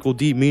 the lyrical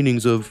deep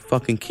meanings of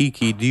fucking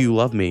Kiki, do you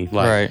love me?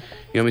 Like, right. You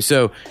know what I mean?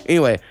 So,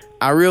 anyway,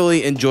 I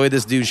really enjoy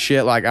this dude's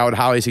shit. Like, I would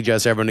highly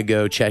suggest everyone to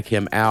go check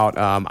him out.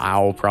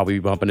 I'll probably be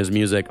bumping his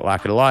music. I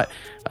like it a lot.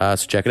 So,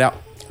 check it out.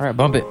 All right,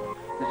 bump it.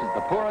 This is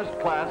the poorest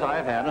class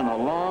I've had in a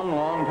long,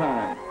 long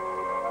time.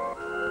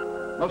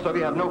 Most of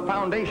you have no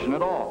foundation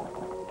at all.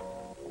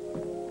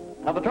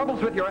 Now, the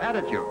trouble's with your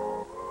attitude.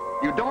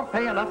 You don't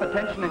pay enough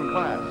attention in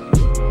class.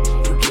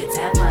 Kids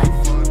have fun.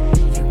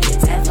 You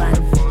kids have fun.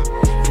 You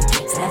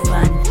kids have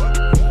fun.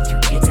 You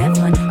kids have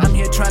fun. I'm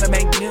here trying to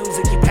make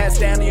music. You pass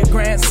down to your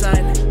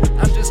grandson.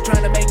 I'm just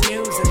trying to make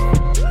music.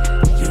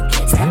 You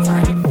kids have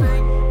fun.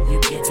 You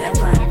kids have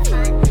fun.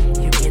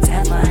 You kids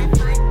have fun.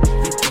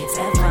 You kids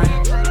have fun.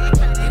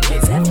 You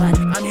kids have fun.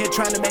 I'm here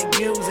trying to make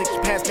music. You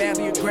pass down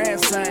to your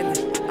grandson.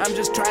 I'm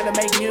just trying to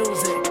make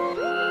music.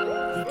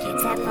 You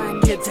kids have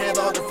fun. Kids have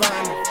all the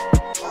fun.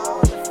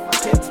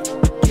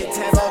 Kids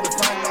have all the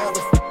fun.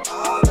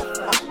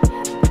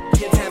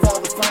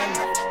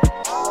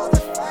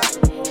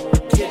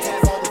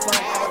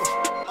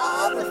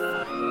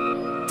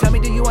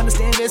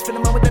 Understand this from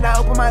the moment that I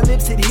open my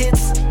lips, it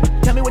hits.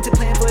 Tell me what you're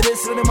playing for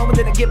this. From the moment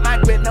that I get my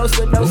grip, no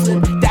slip, no slip.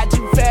 Die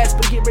too fast,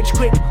 but get rich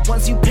quick.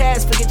 Once you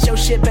pass, forget your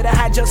shit. Better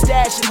hide your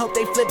stash and hope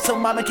they flip so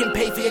mama can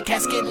pay for your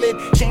casket lit.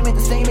 Shame ain't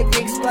the same if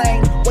they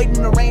explain. Waiting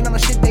in the rain on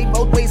the shit they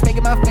both ways,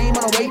 making my fame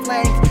on a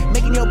wavelength.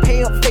 Making your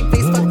pay up, fake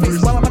face, fuck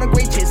face. While I'm on a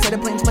great chase, set a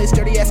plane's place,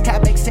 dirty ass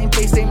cat, make same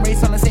face, same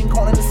race on the same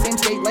corner, the same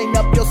state. Lighten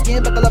up your skin,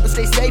 buckle up and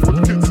stay safe.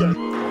 You're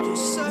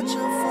such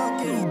a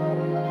fucking.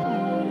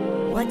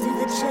 What do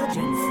the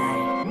children say?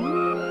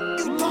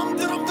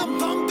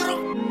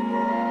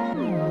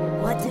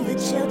 What do the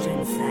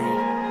children say?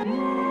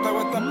 Play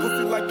with that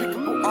pussy like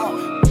pickable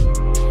off.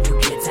 You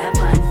kids have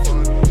fun.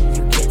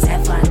 You kids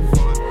have fun. You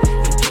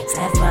kids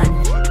have fun.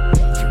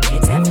 You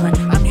kids have fun.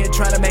 I'm here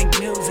trying to make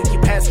music. You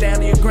pass down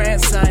to your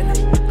grandson.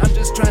 I'm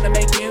just trying to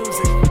make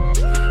music.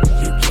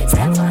 You kids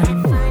have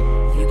fun.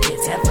 You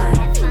kids have fun.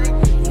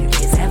 You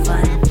kids have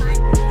fun.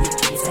 You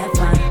kids have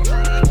fun.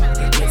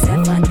 You kids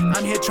have fun.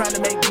 I'm here trying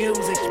to make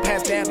music. You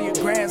pass down to your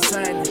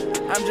grandson.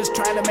 I'm just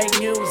trying to make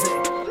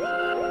music.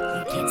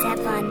 Kids have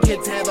fun.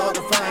 Kids have all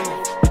the fun.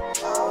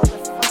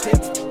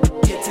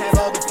 Kids have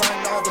all the fun.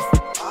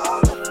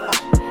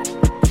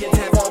 Kids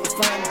have all the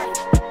fun.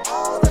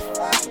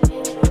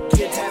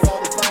 Kids have all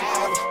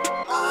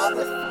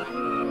the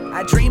fun.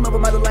 I dream of a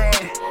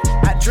motherland.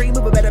 I dream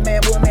of a better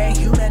man, woman,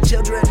 human,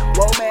 children.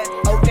 Whoa, man.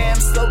 Oh, damn.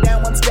 Slow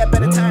down one step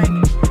at a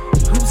time.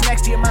 Who's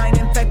next to your mind?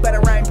 Infect by the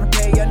rhyme.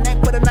 Prepare your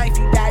neck with a knife.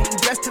 You die. You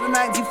dress to the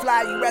nines. You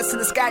fly. You rest in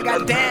the sky.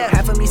 Goddamn.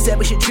 Half of me said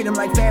we should treat him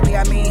like family.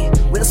 I mean,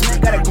 Will Smith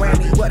got a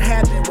Grammy. What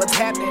happened? What's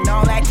happening?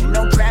 All acting,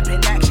 no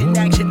trapping. Action.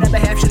 Never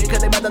half shit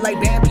cause they mother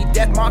like Bambi.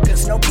 Death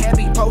markers, no can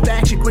be. Bold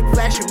action, quick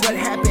flashing. What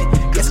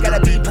happened? Guess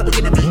gotta be public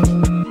enemy.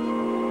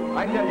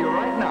 I tell you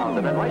right now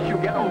that unless you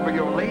get over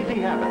your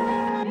lazy habits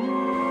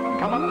and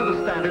come up to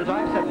the standards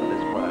I've set for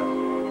this class,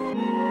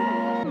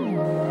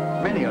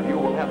 many of you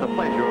will have the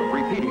pleasure of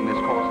repeating this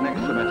course next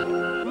semester.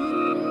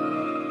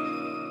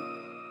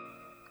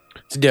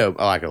 It's dope.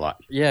 I like it a lot.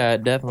 Yeah,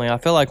 definitely. I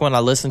feel like when I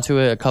listen to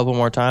it a couple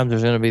more times,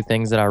 there's going to be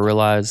things that I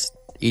realize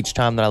each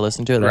time that I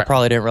listen to it that I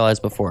probably didn't realize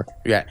before.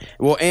 Yeah.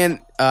 Well, and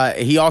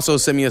he also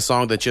sent me a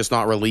song that's just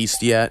not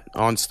released yet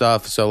on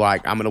stuff. So,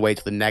 like, I'm going to wait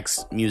till the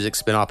next music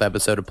spinoff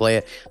episode to play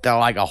it. That I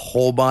like a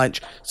whole bunch.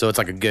 So, it's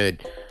like a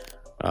good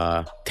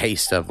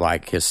taste of,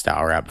 like, his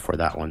style rap before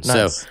that one.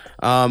 Nice.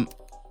 So, all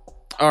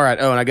right.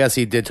 Oh, and I guess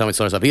he did tell me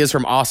some stuff. He is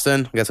from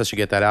Austin. I guess I should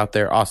get that out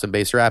there.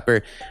 Austin-based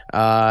rapper.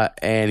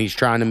 And he's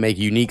trying to make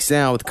a unique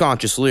sound with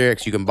conscious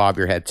lyrics you can bob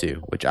your head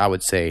to, which I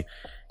would say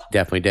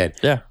definitely did.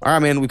 Yeah. All right,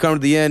 man. We come to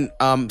the end.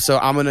 So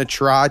I'm going to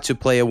try to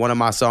play one of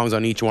my songs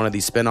on each one of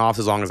these spinoffs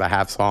as long as I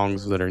have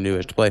songs that are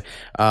newish to play.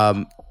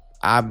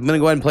 I'm going to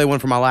go ahead and play one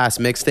from my last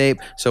mixtape.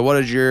 So what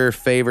is your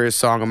favorite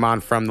song of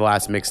mine from the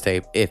last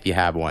mixtape, if you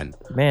have one?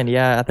 Man,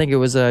 yeah, I think it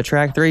was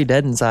track 3,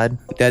 Dead Inside.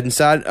 Dead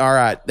Inside? All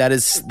right. That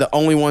is the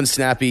only one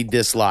Snappy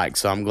disliked,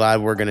 so I'm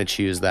glad we're going to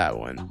choose that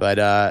one. But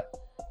I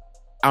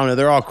don't know.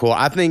 They're all cool.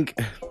 I think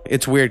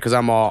it's weird because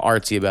I'm all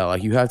artsy about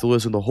like you have to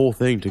listen to the whole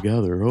thing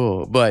together.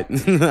 Oh, but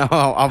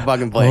I'll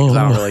fucking play it because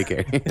I don't really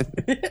care.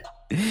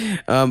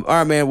 All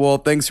right, man. Well,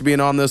 thanks for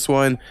being on this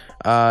one.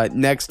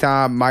 Next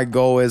time, my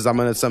goal is I'm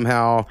gonna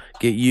somehow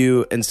get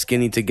you and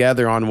Skinny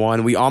together on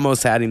one. We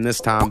almost had him this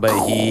time,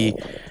 but he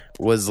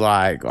was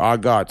like, I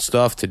got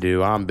stuff to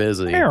do. I'm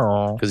busy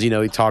because he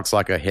talks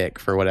like a hick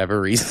for whatever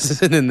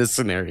reason in this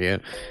scenario.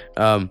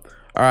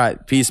 All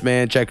right, peace,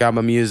 man. Check out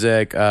my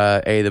music,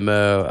 A the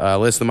Mo.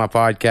 Listen to my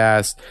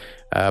podcast,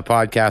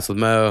 Podcast with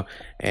Mo,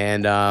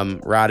 and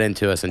ride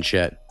into us and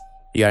shit.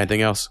 You got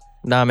anything else?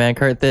 Nah, man.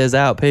 Kurt Thiz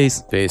out.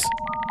 Peace. Peace.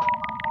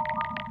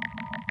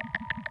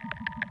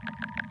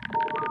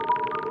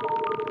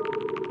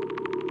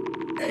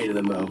 A to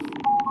the Mo.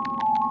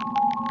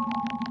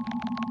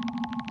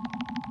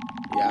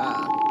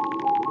 Yeah.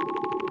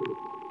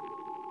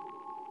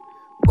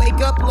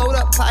 Wake up, load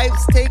up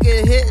pipes, take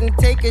a hit and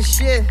take a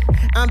shit.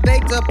 I'm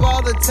baked up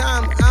all the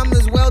time, I'm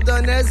as well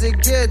done as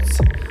it gets.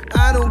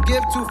 I don't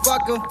give two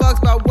fucking fucks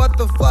about what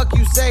the fuck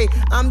you say.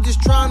 I'm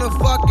just trying to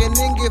fucking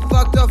then get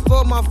fucked up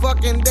for my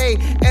fucking day.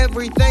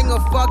 Everything a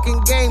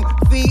fucking game,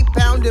 feet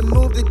pounding,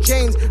 move the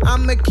chains.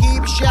 I'ma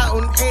keep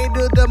shouting A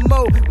to the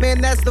Mo, man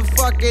that's the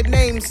fucking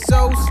name.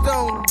 So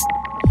stoned,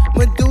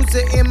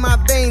 Medusa in my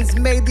veins,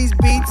 made these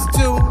beats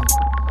too.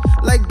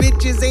 Like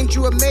bitches, ain't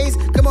you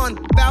amazed? Come on,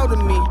 bow to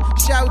me,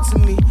 shout to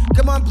me.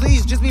 Come on,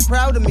 please, just be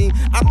proud of me.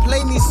 I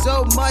play me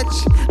so much,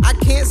 I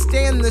can't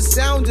stand the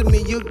sound of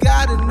me. You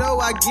gotta know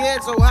I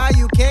get so high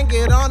you can't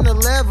get on the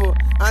level.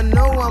 I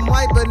know I'm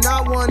white, but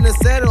not one to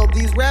settle.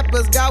 These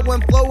rappers got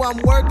one flow,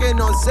 I'm working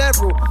on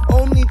several.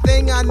 Only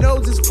thing I know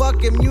is this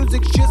fucking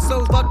music shit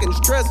so fucking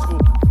stressful.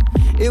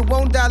 It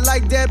won't die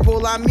like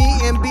Deadpool. I'm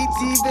eating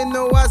beats even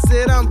though I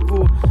said I'm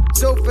full.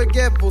 So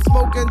forgetful,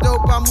 smoking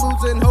dope, I'm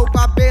losing hope.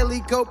 I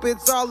barely cope,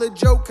 it's all a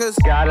joke. Cause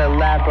gotta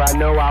laugh, I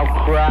know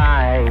I'll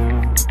cry.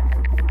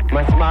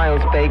 My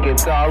smile's fake,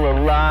 it's all a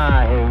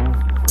lie.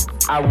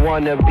 I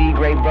wanna be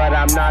great, but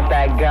I'm not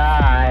that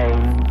guy.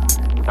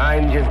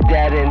 I'm just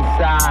dead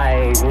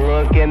inside.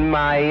 Look in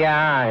my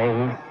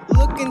eyes.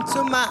 Look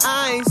into my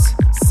eyes,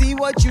 see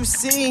what you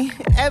see,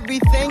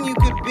 everything you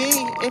could be.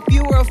 If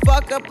you were a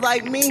fuck up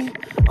like me,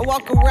 I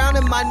walk around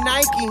in my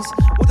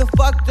Nikes with a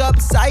fucked up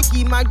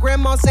psyche. My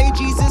grandma say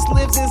Jesus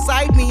lives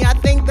inside me, I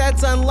think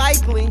that's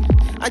unlikely.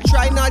 I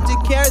try not to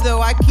care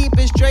though, I keep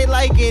it straight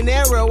like an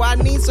arrow. I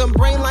need some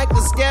brain like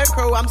the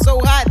scarecrow, I'm so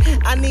hot,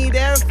 I need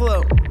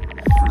airflow.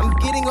 I'm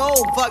getting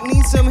old, fuck,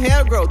 need some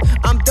hair growth.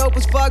 I'm dope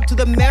as fuck to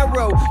the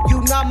marrow.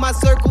 You not my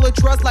circle of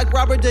trust like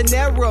Robert De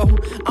Niro.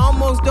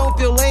 Almost don't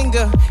feel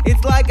anger,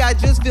 it's like I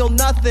just feel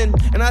nothing.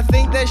 And I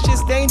think that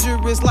shit's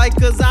dangerous, like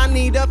cause I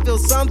need to feel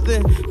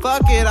something.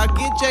 Fuck it, I'll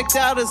get checked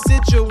out of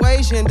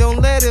situation.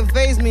 Don't let it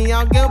faze me,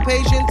 I'll get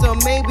patient or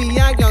maybe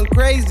I gone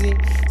crazy.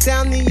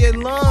 Sound the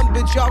alarm,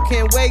 bitch, y'all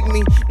can't wake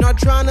me. Not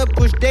trying to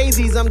push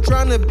daisies, I'm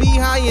trying to be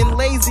high and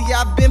lazy.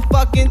 I've been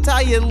fucking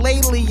tired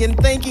lately and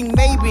thinking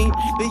maybe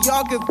that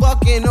y'all could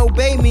fucking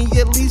obey me,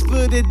 at least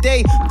for the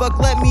day. Fuck,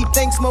 let me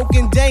think,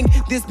 smoking dank.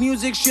 This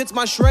music shit's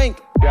my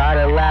shrink.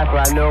 Gotta laugh,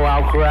 I know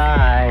I'll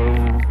cry.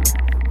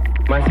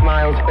 My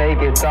smile's fake,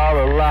 it's all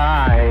a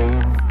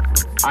lie.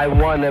 I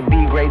wanna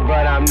be great,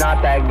 but I'm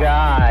not that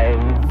guy.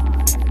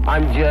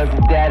 I'm just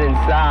dead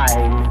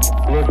inside.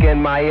 Look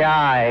in my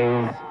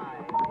eyes.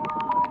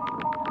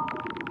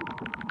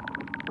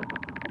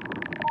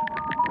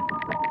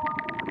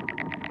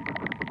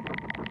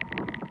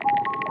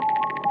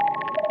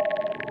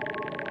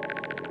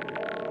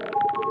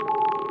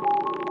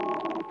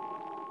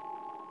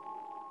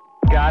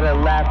 Gotta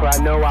laugh,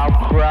 I know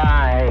I'll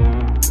cry.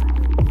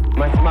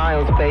 My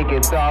smile's fake,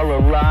 it's all a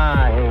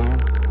lie.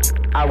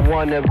 I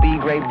wanna be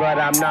great, but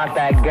I'm not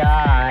that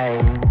guy.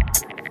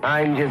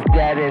 I'm just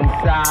dead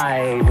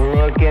inside.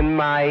 Look in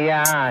my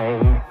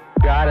eyes.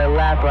 Gotta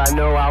laugh, I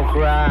know I'll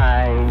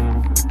cry.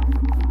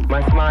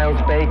 My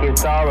smile's fake,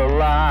 it's all a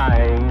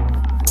lie.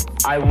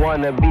 I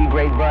wanna be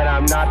great, but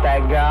I'm not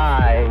that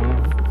guy.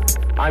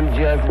 I'm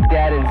just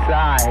dead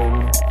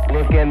inside.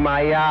 Look in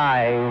my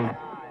eyes.